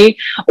 obviously,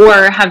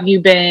 or have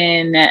you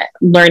been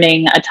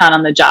learning a ton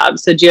on the job?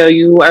 So Gio,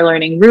 you are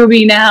learning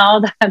Ruby now.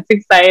 That's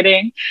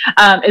exciting.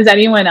 Is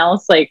anyone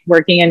else like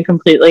working in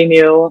completely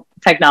new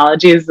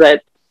technologies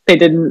that they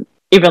didn't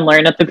even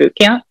learn at the boot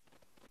camp?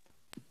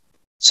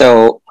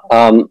 So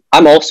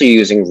I'm also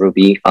using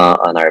Ruby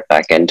on our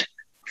backend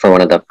for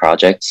one of the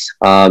projects.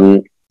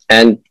 And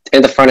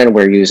in the front end,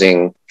 we're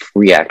using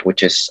React,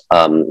 which is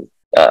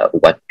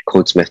what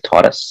CodeSmith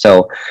taught us.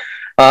 So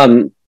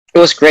it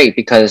was great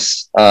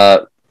because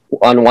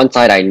on one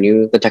side, I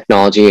knew the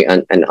technology,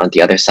 and on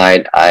the other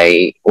side,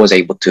 I was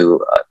able to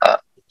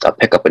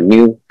pick up a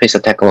new piece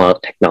of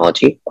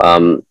technology.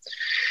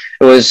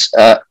 It was,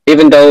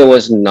 even though it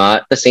was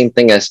not the same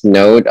thing as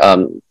Node,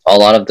 a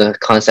lot of the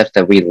concepts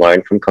that we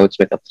learned from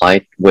CodeSmith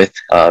applied with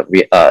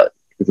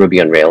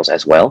Ruby on Rails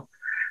as well.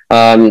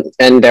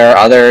 And there are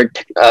other,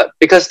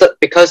 because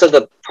of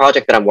the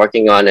project that I'm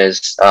working on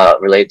is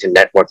related to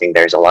networking,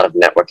 there's a lot of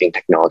networking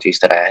technologies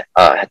that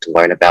I had to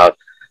learn about.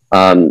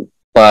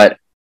 But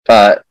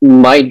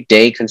my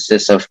day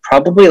consists of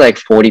probably like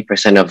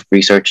 40% of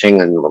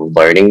researching and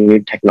learning new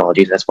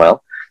technologies as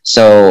well.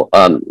 So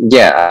I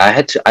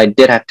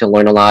did have to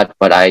learn a lot,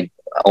 but I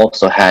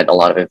also had a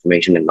lot of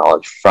information and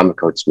knowledge from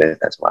CodeSmith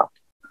as well.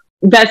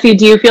 Bessie,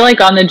 do you feel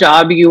like on the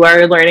job you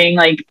are learning,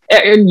 like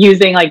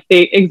using like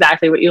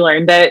exactly what you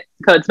learned at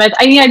CodeSmith?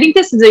 I mean, I think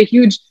this is a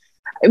huge,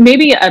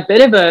 maybe a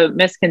bit of a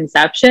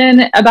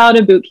misconception about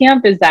a boot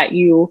camp is that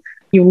you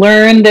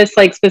learn this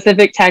like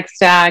specific tech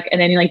stack and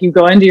then you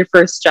go into your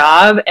first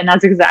job and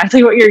that's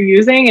exactly what you're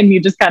using, and you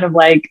just kind of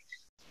like,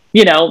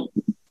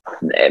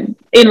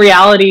 in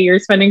reality, you're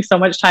spending so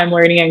much time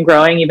learning and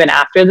growing even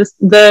after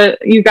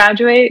you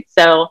graduate.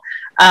 So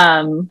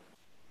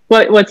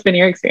what's been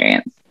your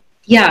experience?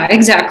 Yeah,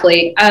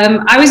 exactly.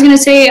 I was going to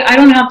say I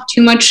don't have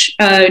too much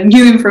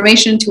new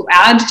information to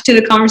add to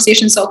the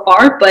conversation so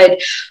far, but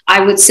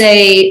I would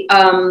say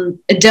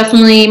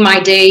definitely my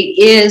day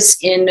is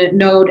in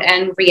Node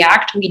and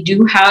React. We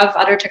do have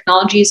other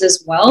technologies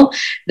as well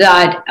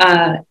that,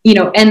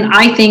 and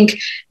I think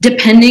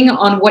depending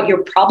on what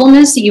your problem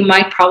is, you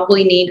might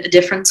probably need a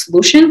different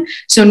solution.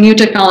 So new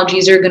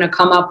technologies are going to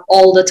come up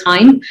all the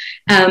time.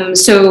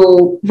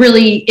 So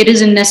really, it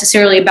isn't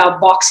necessarily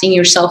about boxing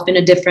yourself in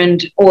a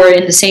different or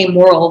in the same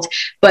world,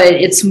 but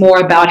it's more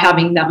about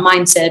having that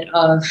mindset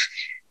of,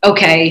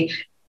 okay,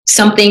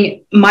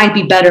 something might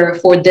be better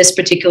for this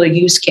particular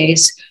use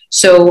case.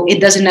 So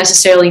it doesn't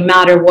necessarily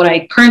matter what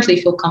I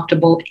currently feel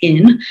comfortable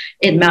in.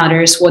 It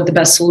matters what the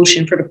best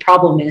solution for the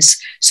problem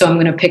is. So I'm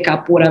going to pick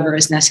up whatever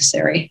is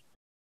necessary.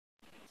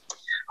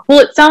 Well,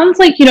 it sounds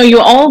like,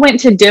 you all went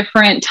to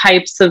different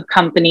types of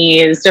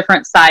companies,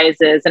 different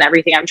sizes and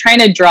everything. I'm trying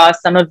to draw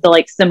some of the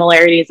like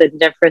similarities and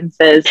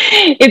differences.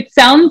 It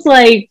sounds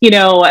like,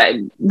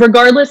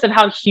 regardless of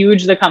how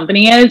huge the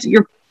company is,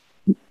 you're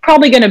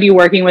probably going to be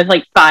working with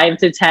like 5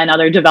 to 10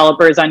 other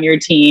developers on your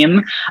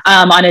team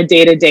on a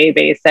day-to-day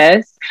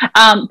basis.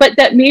 But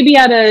that maybe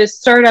at a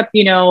startup,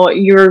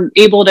 you're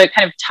able to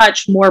kind of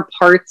touch more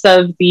parts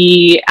of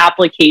the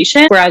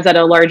application, whereas at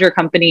a larger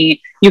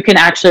company, you can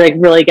actually like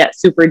really get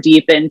super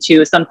deep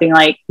into something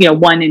like,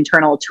 one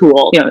internal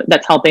tool,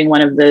 that's helping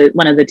one of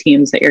the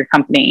teams at your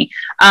company.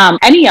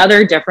 Any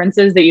other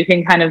differences that you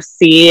can kind of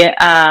see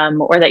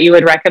or that you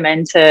would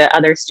recommend to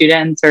other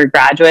students or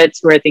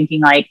graduates who are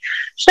thinking like,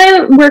 should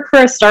I work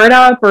for a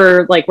startup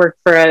or like work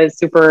for a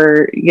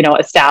super,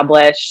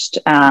 established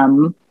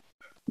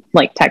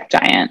like tech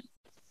giant?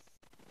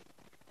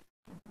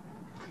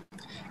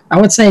 I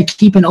would say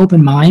keep an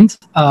open mind.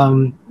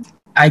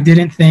 I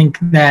didn't think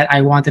that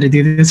I wanted to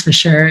do this for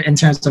sure in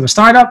terms of a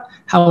startup.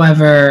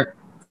 However,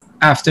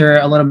 after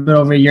a little bit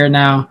over a year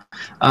now,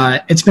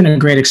 it's been a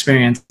great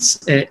experience.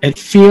 It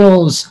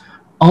feels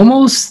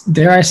almost,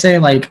 dare I say,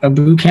 like a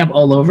boot camp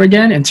all over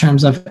again in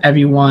terms of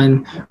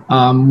everyone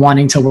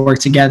wanting to work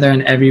together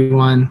and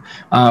everyone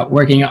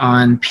working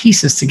on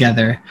pieces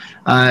together.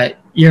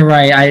 You're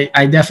right.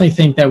 I definitely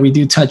think that we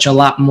do touch a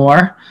lot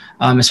more,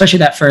 especially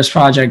that first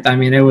project. I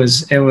mean, it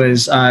was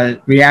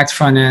React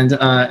front end,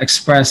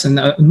 Express, and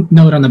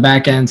Node on the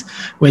back end,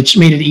 which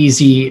made it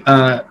easy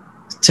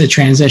to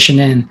transition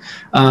in.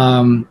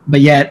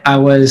 But yet I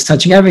was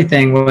touching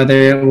everything, whether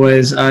it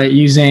was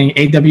using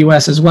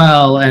AWS as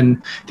well.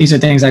 And these are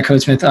things that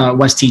CodeSmith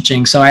was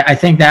teaching. So I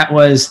think that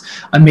was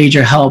a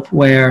major help,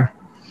 where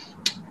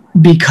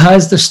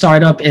because the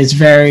startup is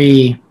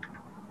very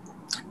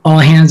all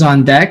hands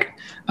on deck,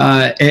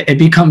 it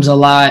becomes a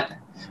lot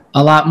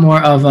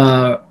more of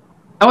a,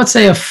 I would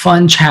say, a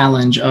fun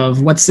challenge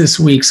of what's this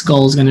week's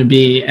goals going to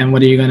be, and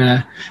what are you going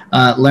to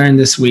learn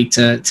this week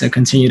to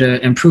continue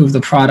to improve the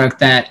product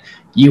that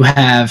you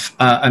have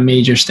a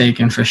major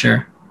stake in, for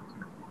sure.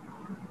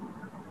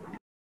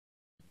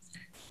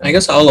 I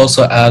guess I'll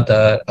also add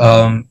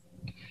that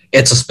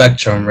it's a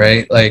spectrum,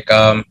 right? Like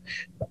I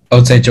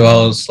would say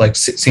Joel's like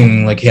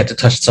seeming like he had to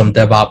touch some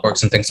DevOps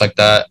works and things like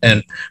that.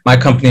 And my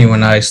company,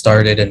 when I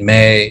started in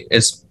May,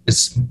 is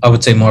I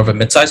would say more of a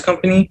mid-sized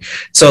company.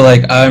 So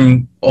like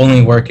I'm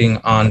only working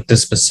on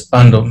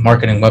on the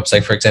marketing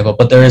website, for example,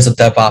 but there is a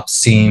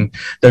DevOps team,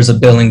 there's a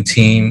billing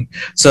team.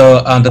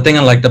 So the thing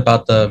I liked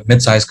about the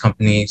mid-sized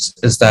companies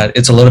is that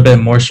it's a little bit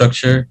more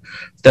structured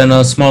than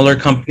a smaller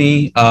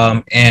company.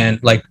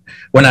 And like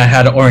when I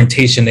had an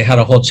orientation, they had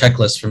a whole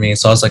checklist for me.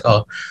 So I was like,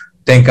 oh,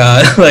 thank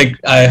God, like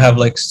I have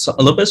like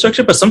a little bit of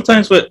structure. But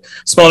sometimes with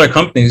smaller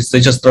companies, they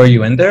just throw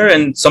you in there,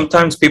 and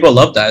sometimes people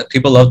love that.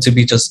 People love to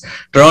be just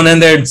thrown in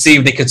there and see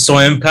if they could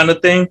swim, kind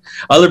of thing.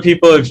 Other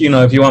people, if you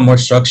want more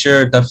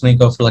structure, definitely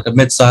go for like a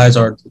mid-size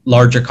or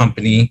larger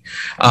company.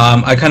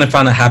 I kind of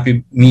found a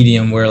happy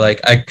medium where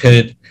like I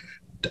could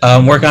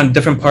work on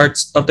different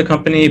parts of the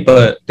company,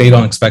 but they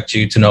don't expect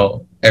you to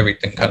know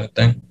everything, kind of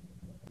thing.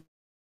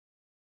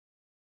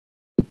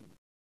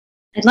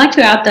 I'd like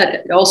to add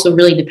that it also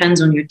really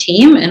depends on your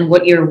team and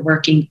what you're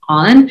working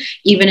on.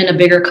 Even in a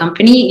bigger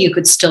company, you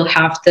could still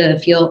have the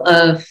feel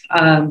of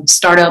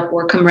startup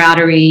or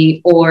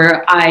camaraderie,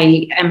 or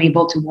I am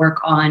able to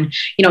work on,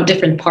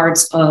 different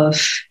parts of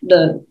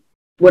the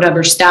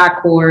whatever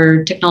stack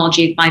or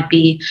technology it might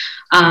be.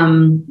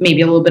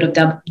 Maybe a little bit of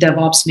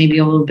DevOps, maybe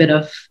a little bit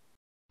of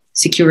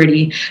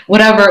security,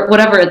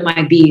 whatever it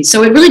might be.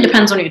 So it really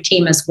depends on your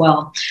team as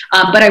well.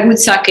 But I would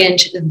second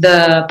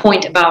the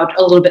point about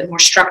a little bit more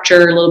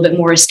structure, a little bit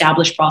more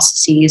established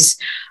processes,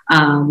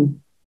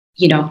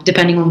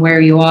 depending on where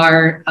you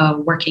are,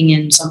 working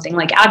in something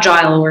like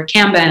Agile or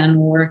Kanban,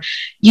 or,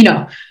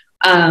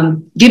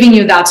 giving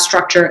you that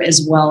structure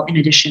as well, in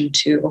addition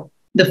to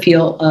the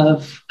feel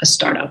of a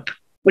startup,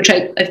 which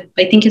I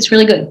think is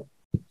really good.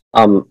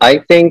 I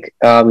think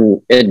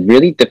it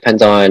really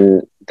depends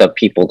on the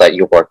people that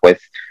you work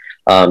with,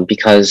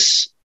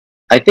 because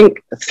I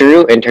think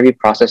through interview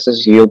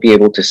processes, you'll be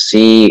able to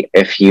see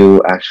if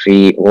you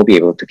actually will be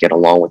able to get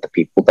along with the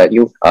people that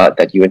you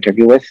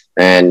interview with.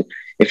 And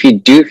if you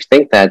do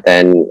think that,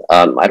 then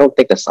I don't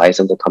think the size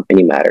of the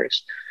company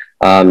matters.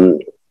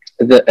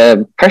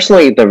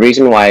 Personally, the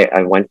reason why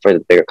I went for the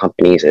bigger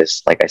companies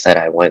is, like I said,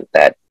 I want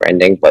that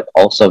branding, but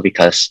also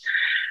because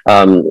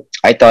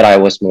I thought I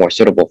was more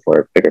suitable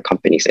for bigger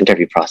companies'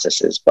 interview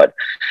processes. But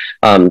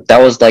that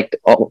was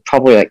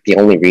probably like the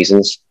only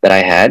reasons that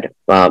I had.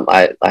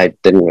 I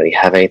didn't really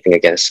have anything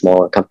against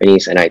smaller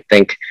companies, and I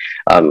think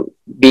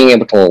being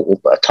able to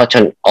touch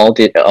on all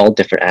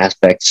different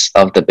aspects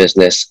of the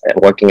business,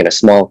 working in a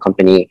small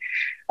company,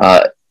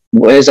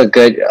 is a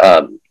good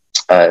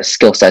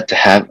skill set to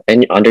have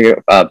under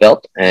your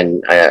belt,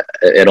 and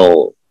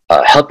it'll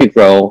help you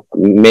grow,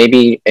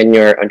 maybe in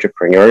your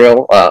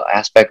entrepreneurial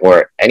aspect,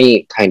 or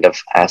any kind of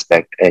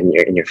aspect in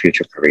your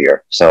future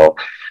career. So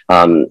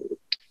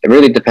it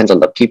really depends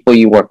on the people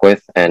you work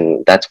with,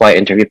 and that's why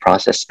interview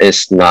process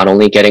is not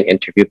only getting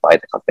interviewed by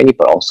the company,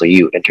 but also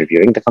you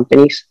interviewing the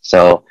companies.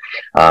 So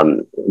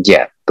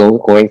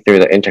going through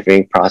the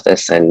interviewing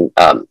process and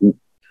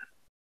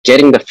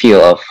getting the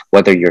feel of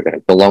whether you're going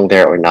to belong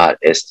there or not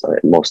is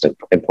the most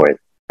important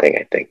thing,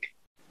 I think.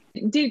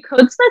 Did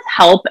CodeSmith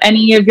help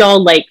any of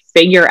y'all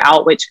figure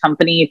out which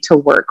company to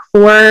work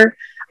for?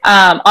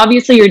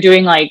 Obviously you're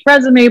doing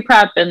resume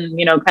prep and,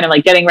 kind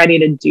of getting ready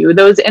to do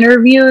those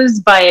interviews,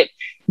 but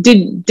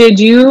did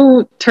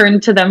you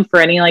turn to them for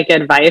any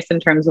advice in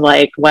terms of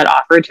what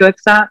offer to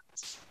accept?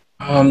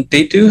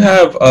 They do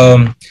have,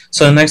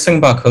 so the nice thing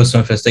about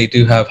CodeSmith is they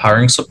do have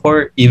hiring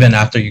support even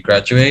after you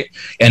graduate,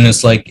 and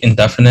it's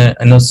indefinite.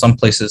 I know some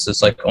places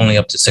it's only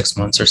up to 6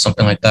 months or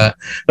something like that,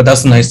 but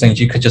that's the nice thing.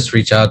 You could just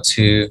reach out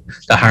to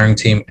the hiring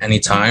team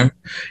anytime.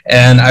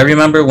 And I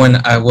remember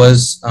when I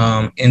was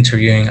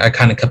interviewing, I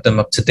kind of kept them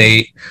up to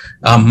date,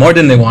 more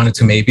than they wanted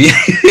to maybe.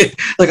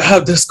 I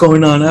have this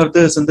going on, I have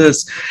this and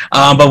this.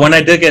 But when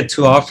I did get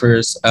 2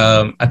 offers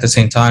at the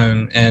same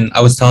time, and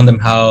I was telling them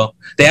how,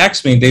 they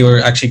asked me, they were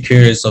actually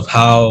curious of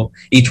how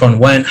each one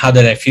went. How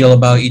did I feel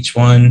about each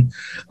one?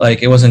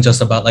 It wasn't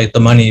just about the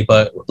money,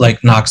 but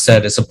like Knox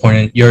said, it's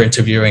important you're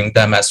interviewing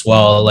them as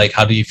well.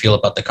 How do you feel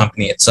about the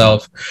company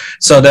itself?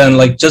 So then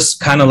just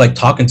kind of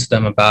talking to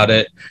them about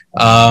it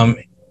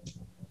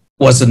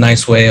was a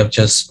nice way of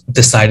just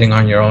deciding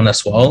on your own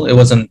as well. It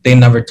wasn't, they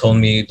never told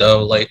me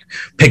though,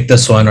 pick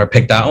this one or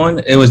pick that one.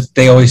 It was,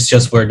 they always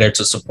just were there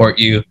to support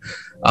you,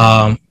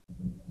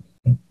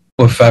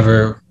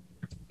 whatever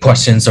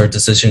questions or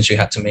decisions you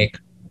had to make?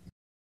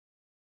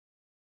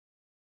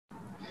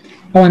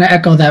 I want to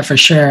echo that for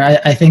sure.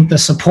 I think the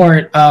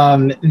support,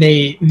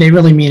 they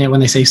really mean it when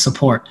they say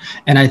support.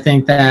 And I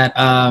think that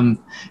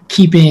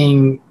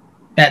keeping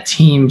that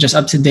team just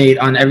up to date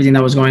on everything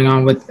that was going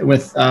on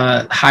with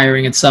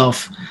hiring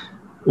itself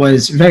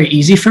was very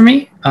easy for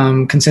me,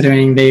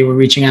 considering they were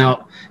reaching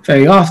out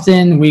very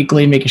often,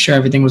 weekly, making sure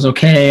everything was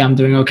okay. I'm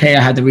doing okay.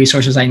 I had the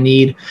resources I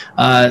need.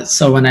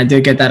 So when I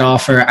did get that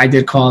offer, I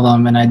did call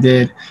them and I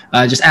did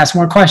just ask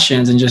more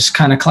questions and just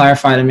kind of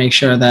clarify to make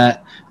sure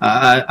that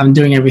I'm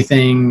doing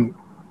everything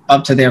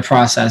up to their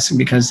process,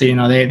 because they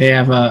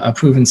have a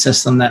proven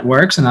system that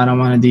works, and I don't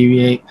want to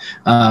deviate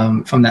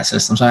from that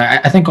system. So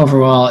I think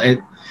overall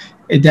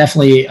it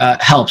definitely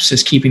helps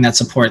just keeping that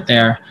support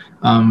there,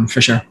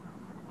 for sure.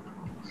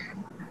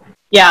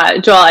 Yeah,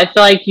 Joel, I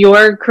feel like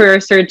your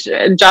career search,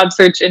 job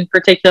search in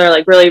particular,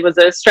 like really was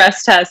a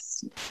stress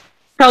test,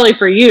 probably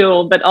for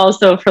you, but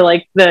also for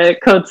like the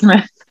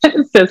Codesmith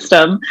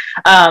system.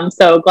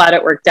 So glad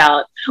it worked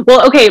out.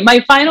 Well, okay, my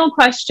final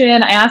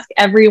question, I ask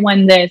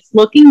everyone this,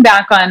 looking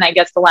back on, I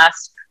guess, the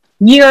last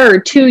year or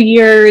 2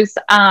 years,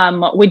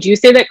 would you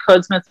say that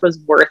Codesmith was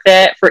worth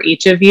it for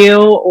each of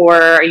you?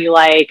 Or are you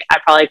like, I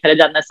probably could have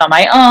done this on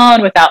my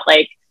own without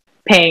like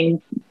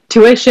paying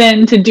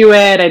tuition to do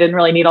it? I didn't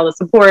really need all the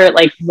support.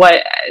 Like,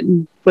 what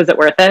was it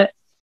worth it?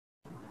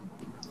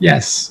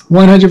 Yes,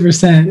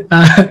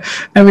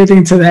 100%.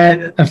 Everything to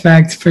that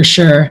effect, for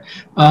sure.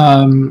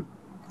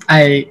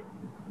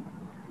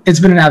 It's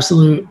been an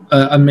absolute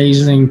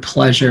amazing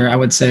pleasure, I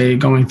would say,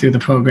 going through the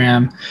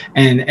program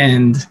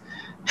and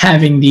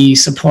having the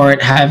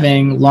support,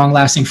 having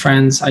long-lasting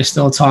friends. I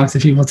still talk to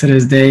people to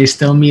this day,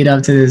 still meet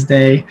up to this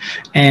day,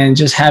 and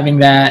just having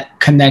that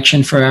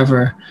connection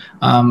forever,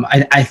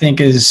 I think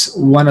is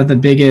one of the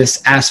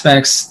biggest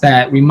aspects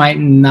that we might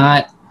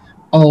not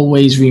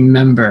always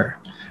remember,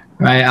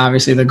 right?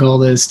 Obviously, the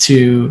goal is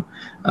to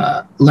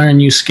learn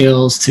new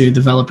skills, to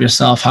develop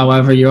yourself.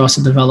 However, you're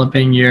also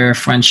developing your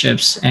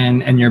friendships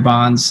and your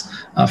bonds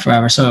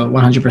forever. So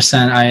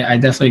 100%, I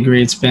definitely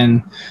agree.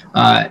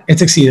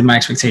 It's exceeded my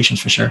expectations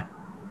for sure.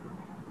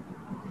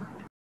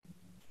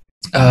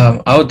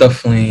 I would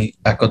definitely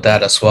echo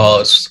that as well.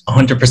 It's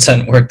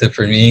 100% worth it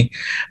for me.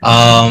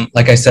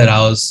 Like I said,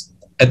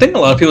 I think a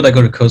lot of people that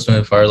go to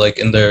Codesmith are like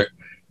in their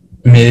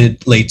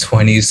late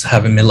 20s,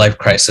 having midlife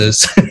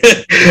crisis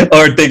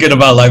or thinking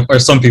about life, or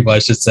some people I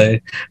should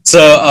say.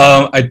 So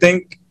I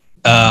think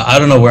I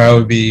don't know where I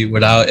would be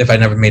if I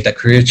never made that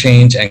career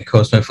change, and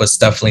Codesmith was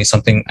definitely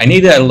something I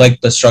needed. I like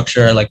the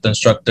structure, I like the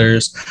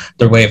instructors,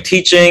 their way of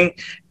teaching,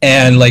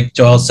 and like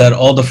Joel said,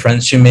 all the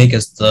friends you make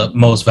is the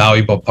most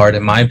valuable part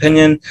in my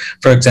opinion.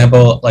 For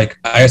example, like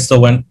I still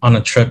went on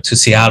a trip to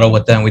Seattle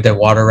with them. We did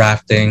water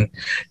rafting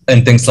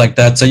and things like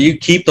that. So you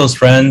keep those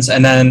friends,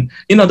 and then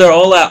they're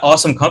all at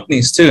awesome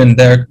companies too, and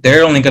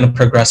they're only going to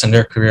progress in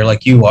their career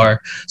like you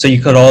are. So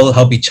you could all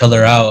help each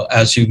other out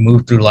as you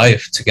move through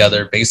life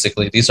together.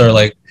 Basically, these are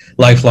like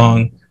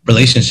lifelong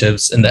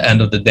relationships in the end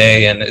of the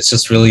day, and it was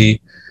just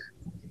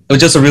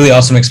a really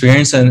awesome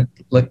experience. And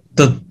like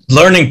the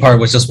learning part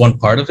was just one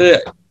part of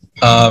it.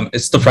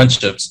 It's the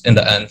friendships in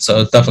the end,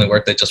 so it's definitely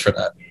worth it just for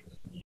that.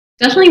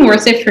 Definitely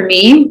worth it for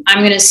me. I'm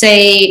going to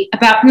say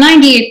about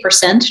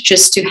 98%,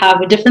 just to have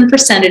a different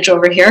percentage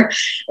over here.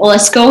 Well,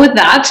 let's go with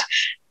that.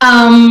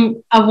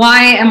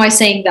 Why am I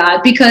saying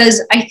that?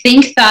 Because I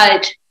think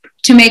that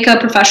to make a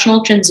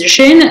professional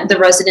transition, the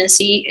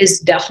residency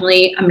is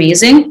definitely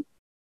amazing.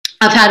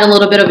 I've had a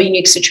little bit of a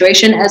unique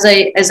situation, as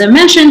I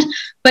mentioned,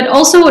 but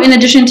also in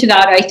addition to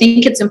that, I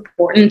think it's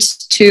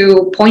important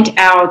to point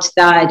out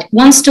that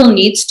one still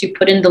needs to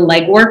put in the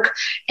legwork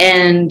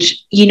and,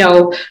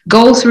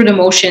 go through the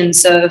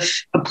motions of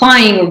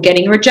applying or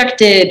getting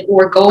rejected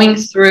or going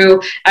through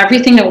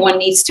everything that one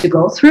needs to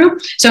go through.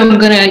 So I'm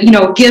going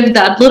to, give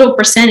that little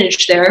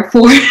percentage there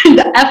for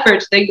the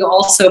effort that you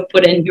also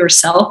put in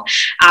yourself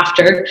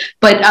after,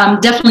 but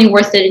definitely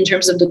worth it in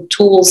terms of the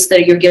tools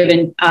that you're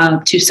given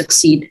to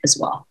succeed as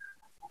well.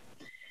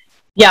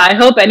 Yeah, I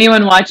hope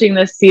anyone watching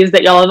this sees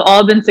that y'all have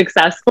all been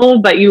successful,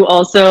 but you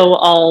also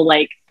all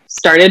like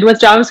started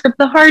with JavaScript,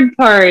 the hard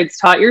parts,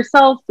 taught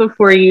yourself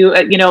before you,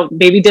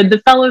 maybe did the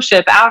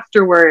fellowship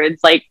afterwards,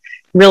 like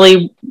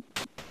really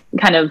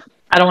kind of,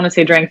 I don't want to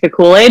say drank the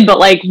Kool-Aid, but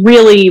like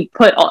really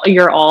put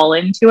your all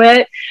into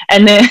it.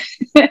 And then,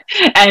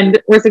 and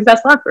we're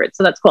successful afterwards.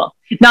 So that's cool.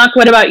 Knock,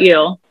 what about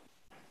you?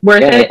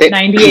 Worth it?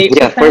 98%?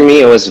 Yeah, for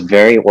me, it was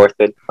very worth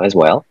it as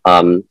well.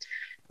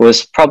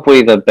 Was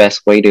probably the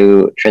best way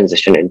to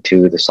transition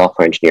into the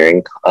software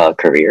engineering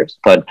careers.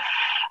 But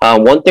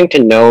one thing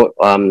to note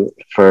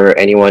for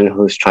anyone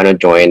who's trying to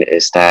join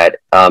is that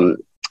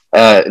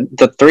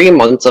the 3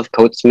 months of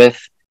Codesmith,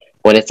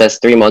 when it says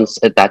 3 months,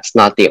 that's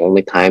not the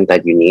only time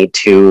that you need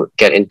to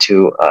get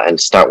into and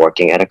start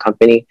working at a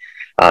company.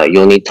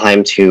 You'll need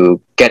time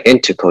to get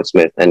into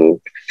Codesmith and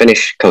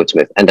finish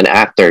Codesmith, and then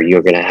after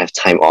you're going to have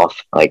time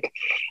off, like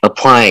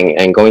applying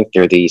and going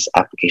through these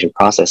application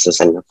processes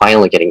and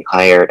finally getting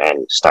hired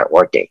and start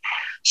working.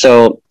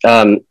 So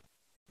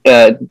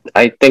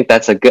I think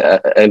that's a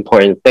good,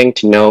 important thing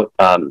to note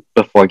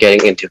before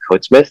getting into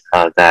Codesmith,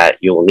 that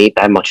you will need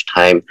that much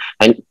time,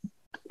 and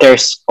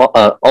there's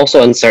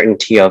also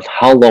uncertainty of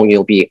how long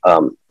you'll be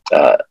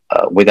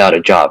without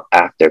a job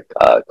after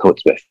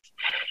Codesmith,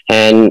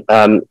 and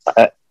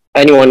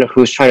anyone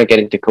who's trying to get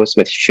into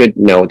Codesmith should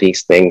know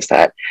these things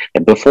that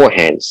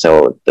beforehand,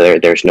 so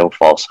there's no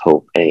false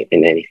hope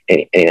in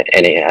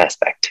any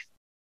aspect.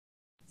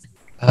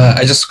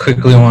 I just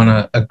quickly want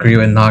to agree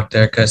with Nock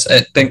there, because I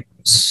think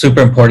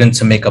super important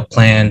to make a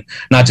plan,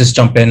 not just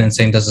jump in and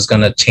saying this is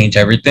going to change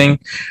everything.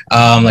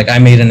 Like I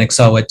made an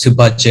Excel with to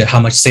budget how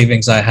much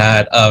savings I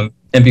had,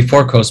 and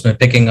before Codesmith,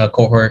 picking a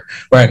cohort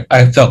where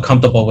I felt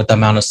comfortable with the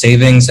amount of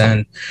savings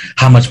and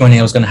how much money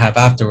I was going to have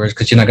afterwards,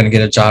 because you're not going to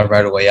get a job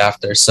right away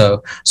after.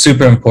 So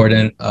super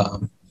important.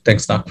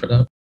 Thanks, Nock, for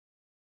that.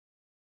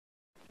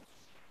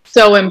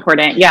 So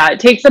important. Yeah, it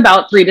takes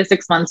about 3 to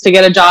 6 months to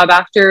get a job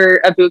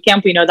after a boot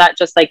camp. We know that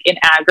just like in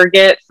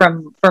aggregate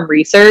from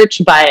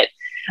research, but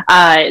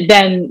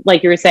then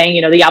like you were saying,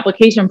 you know, the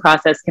application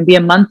process can be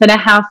a month and a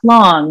half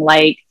long.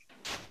 Like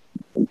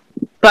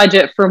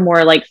budget for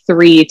more like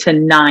 3 to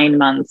 9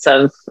 months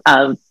of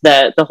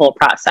the whole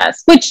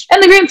process, which in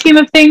the grand scheme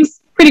of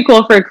things, pretty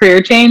cool for a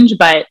career change,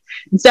 but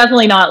it's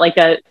definitely not like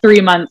a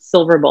 3-month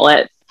silver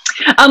bullet.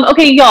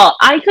 Okay, y'all,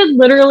 I could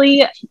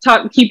literally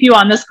keep you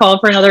on this call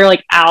for another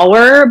like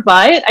hour,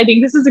 but I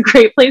think this is a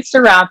great place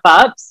to wrap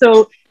up.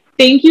 So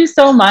thank you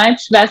so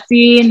much,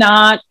 Bessie,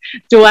 Nock,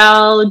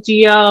 Joelle,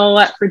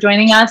 Gio, for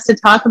joining us to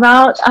talk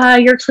about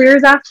your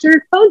careers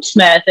after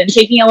Codesmith and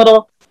taking a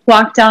little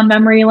walk down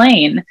memory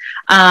lane.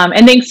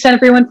 And thanks to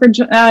everyone for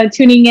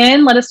tuning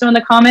in. Let us know in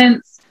the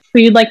comments who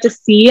you'd like to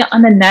see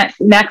on the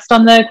next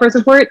on the Course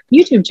Report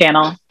YouTube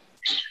channel.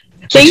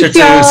 Thanks, Make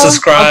sure to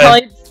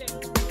subscribe.